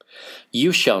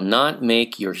 You shall not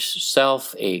make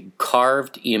yourself a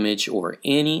carved image or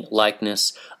any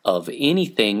likeness of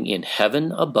anything in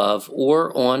heaven above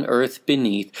or on earth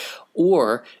beneath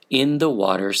or in the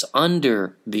waters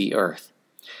under the earth.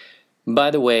 By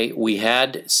the way, we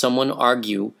had someone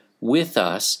argue with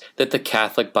us that the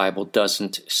Catholic Bible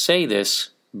doesn't say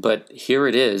this, but here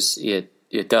it is.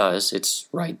 It does. It's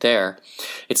right there.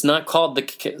 It's not called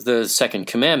the second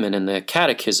commandment in the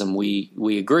Catechism.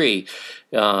 We agree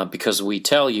because we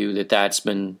tell you that that's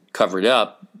been covered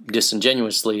up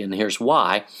disingenuously, and here's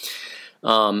why.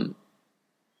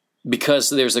 Because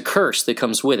there's a curse that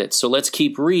comes with it. So let's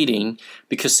keep reading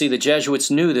because, see, the Jesuits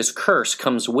knew this curse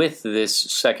comes with this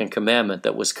second commandment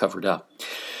that was covered up.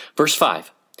 Verse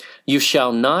 5. You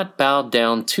shall not bow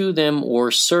down to them or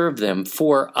serve them,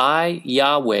 for I,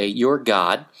 Yahweh, your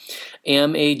God,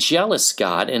 am a jealous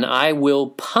God, and I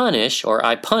punish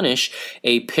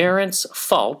a parent's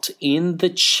fault in the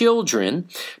children,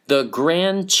 the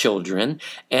grandchildren,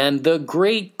 and the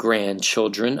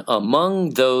great-grandchildren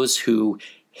among those who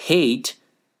hate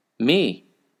me.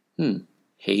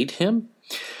 Hate him?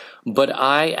 But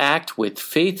I act with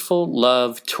faithful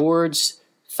love towards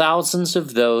thousands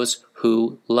of those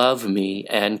who love me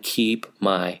and keep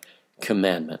my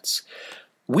commandments.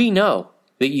 We know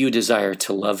that you desire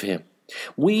to love him.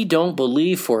 We don't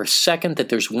believe for a second that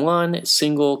there's one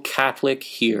single Catholic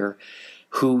here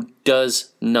who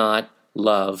does not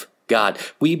love God.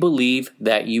 We believe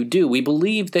that you do. We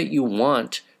believe that you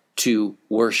want to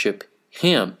worship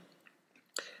him.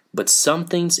 But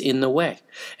something's in the way.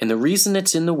 And the reason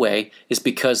it's in the way is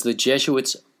because the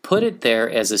Jesuits put it there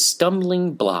as a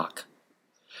stumbling block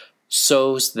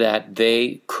so that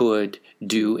they could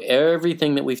do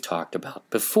everything that we've talked about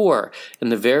before. And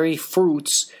the very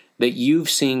fruits that you've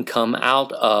seen come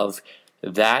out of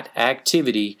that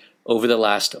activity over the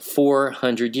last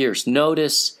 400 years.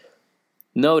 Notice,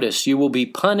 you will be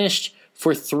punished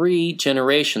for 3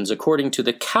 generations according to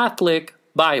the Catholic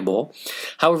Bible.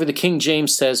 However, the King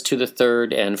James says to the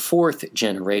 3rd and 4th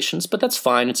generations, but that's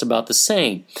fine. It's about the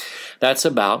same. That's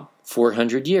about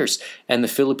 400 years. And the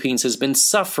Philippines has been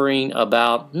suffering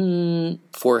about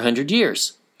 400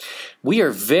 years. We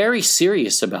are very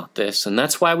serious about this, and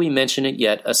that's why we mention it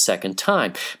yet a second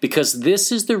time, because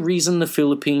this is the reason the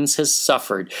Philippines has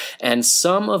suffered. And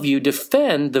some of you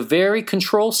defend the very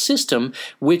control system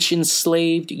which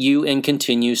enslaved you and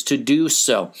continues to do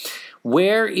so.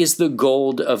 Where is the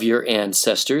gold of your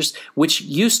ancestors, which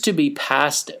used to be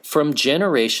passed from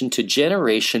generation to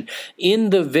generation in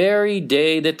the very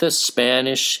day that the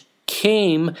Spanish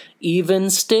came, even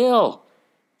still?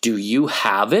 Do you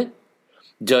have it?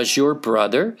 Does your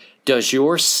brother, does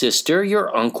your sister,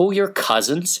 your uncle, your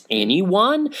cousins,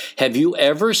 anyone? Have you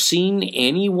ever seen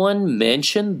anyone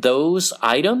mention those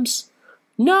items?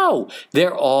 No,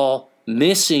 they're all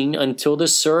missing until the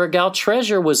Surigao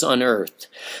treasure was unearthed.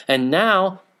 And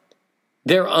now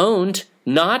they're owned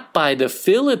not by the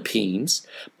Philippines,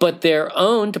 but they're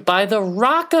owned by the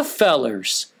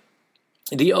Rockefellers,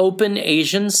 the Open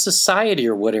Asian Society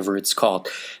or whatever it's called.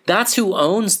 That's who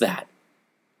owns that,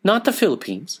 not the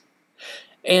Philippines.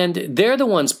 And they're the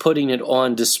ones putting it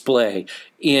on display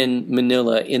in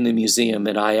Manila in the museum,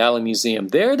 at Ayala Museum.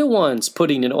 They're the ones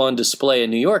putting it on display in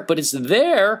New York, but it's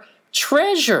their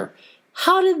treasure.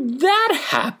 How did that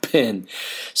happen?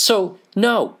 So,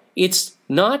 no, it's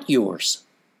not yours.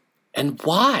 And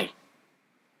why?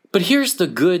 But here's the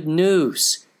good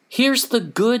news. Here's the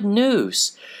good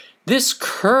news. This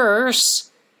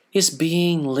curse is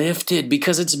being lifted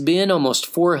because it's been almost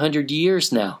 400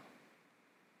 years now.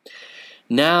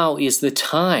 Now is the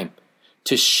time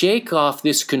to shake off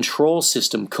this control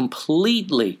system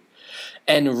completely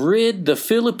and rid the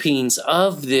Philippines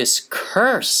of this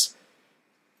curse.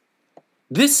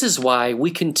 This is why we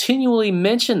continually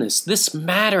mention this. This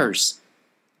matters.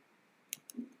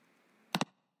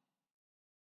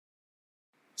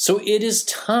 So it is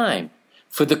time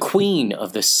for the Queen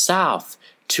of the South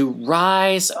to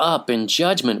rise up in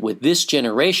judgment with this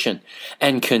generation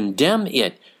and condemn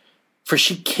it. For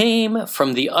she came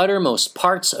from the uttermost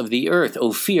parts of the earth,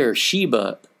 Ophir,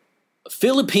 Sheba,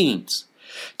 Philippines.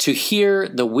 to hear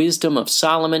the wisdom of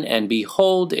Solomon, and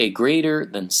behold, a greater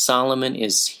than Solomon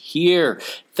is here.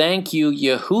 Thank you,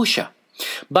 Yahusha.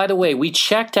 By the way, we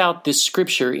checked out this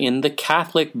scripture in the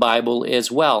Catholic Bible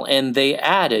as well, and they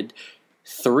added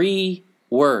 3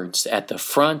 words at the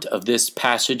front of this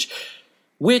passage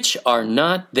which are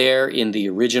not there in the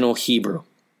original Hebrew.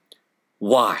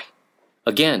 Why?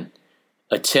 Again,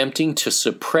 attempting to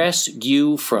suppress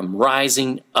you from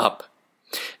rising up.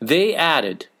 They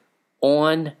added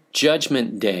on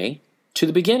Judgment Day to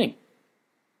the beginning,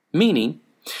 meaning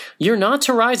you're not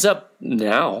to rise up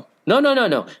now. No, not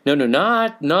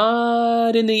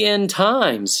in the end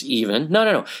times even.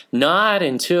 No, not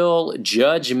until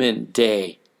Judgment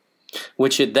Day,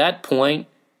 which at that point,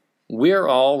 we're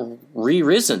all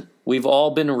re-risen. We've all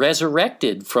been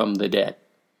resurrected from the dead.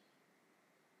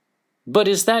 But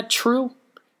is that true?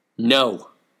 No.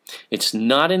 It's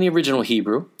not in the original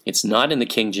Hebrew. It's not in the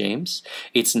King James.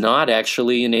 It's not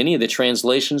actually in any of the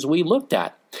translations we looked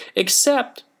at,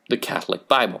 except the Catholic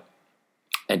Bible.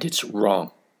 And it's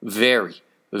wrong. Very,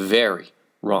 very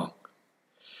wrong.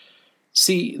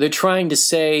 See, they're trying to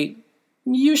say,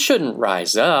 you shouldn't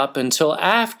rise up until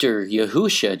after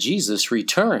Yahusha, Jesus,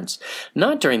 returns,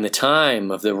 not during the time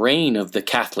of the reign of the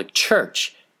Catholic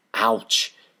Church.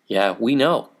 Ouch. Yeah, we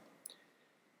know.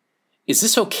 Is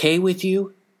this okay with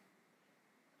you?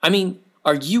 I mean,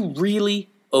 are you really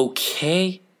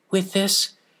okay with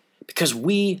this? Because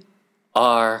we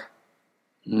are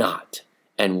not.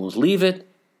 And we'll leave it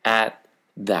at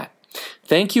that.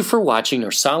 Thank you for watching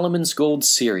our Solomon's Gold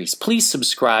series. Please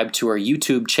subscribe to our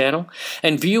YouTube channel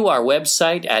and view our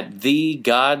website at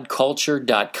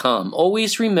thegodculture.com.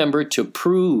 Always remember to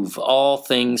prove all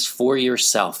things for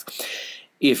yourself.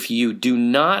 If you do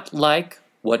not like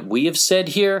what we have said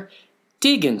here,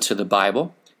 dig into the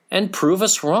Bible and prove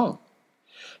us wrong.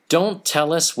 Don't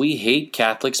tell us we hate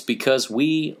Catholics because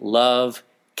we love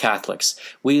Catholics.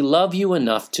 We love you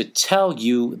enough to tell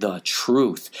you the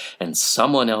truth, and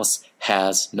someone else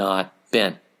has not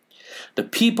been. The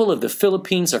people of the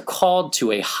Philippines are called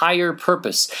to a higher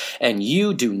purpose, and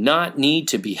you do not need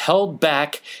to be held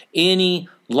back any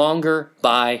longer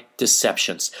by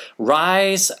deceptions.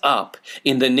 Rise up.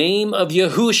 In the name of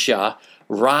Yahusha,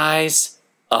 rise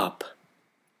up.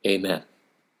 Amen.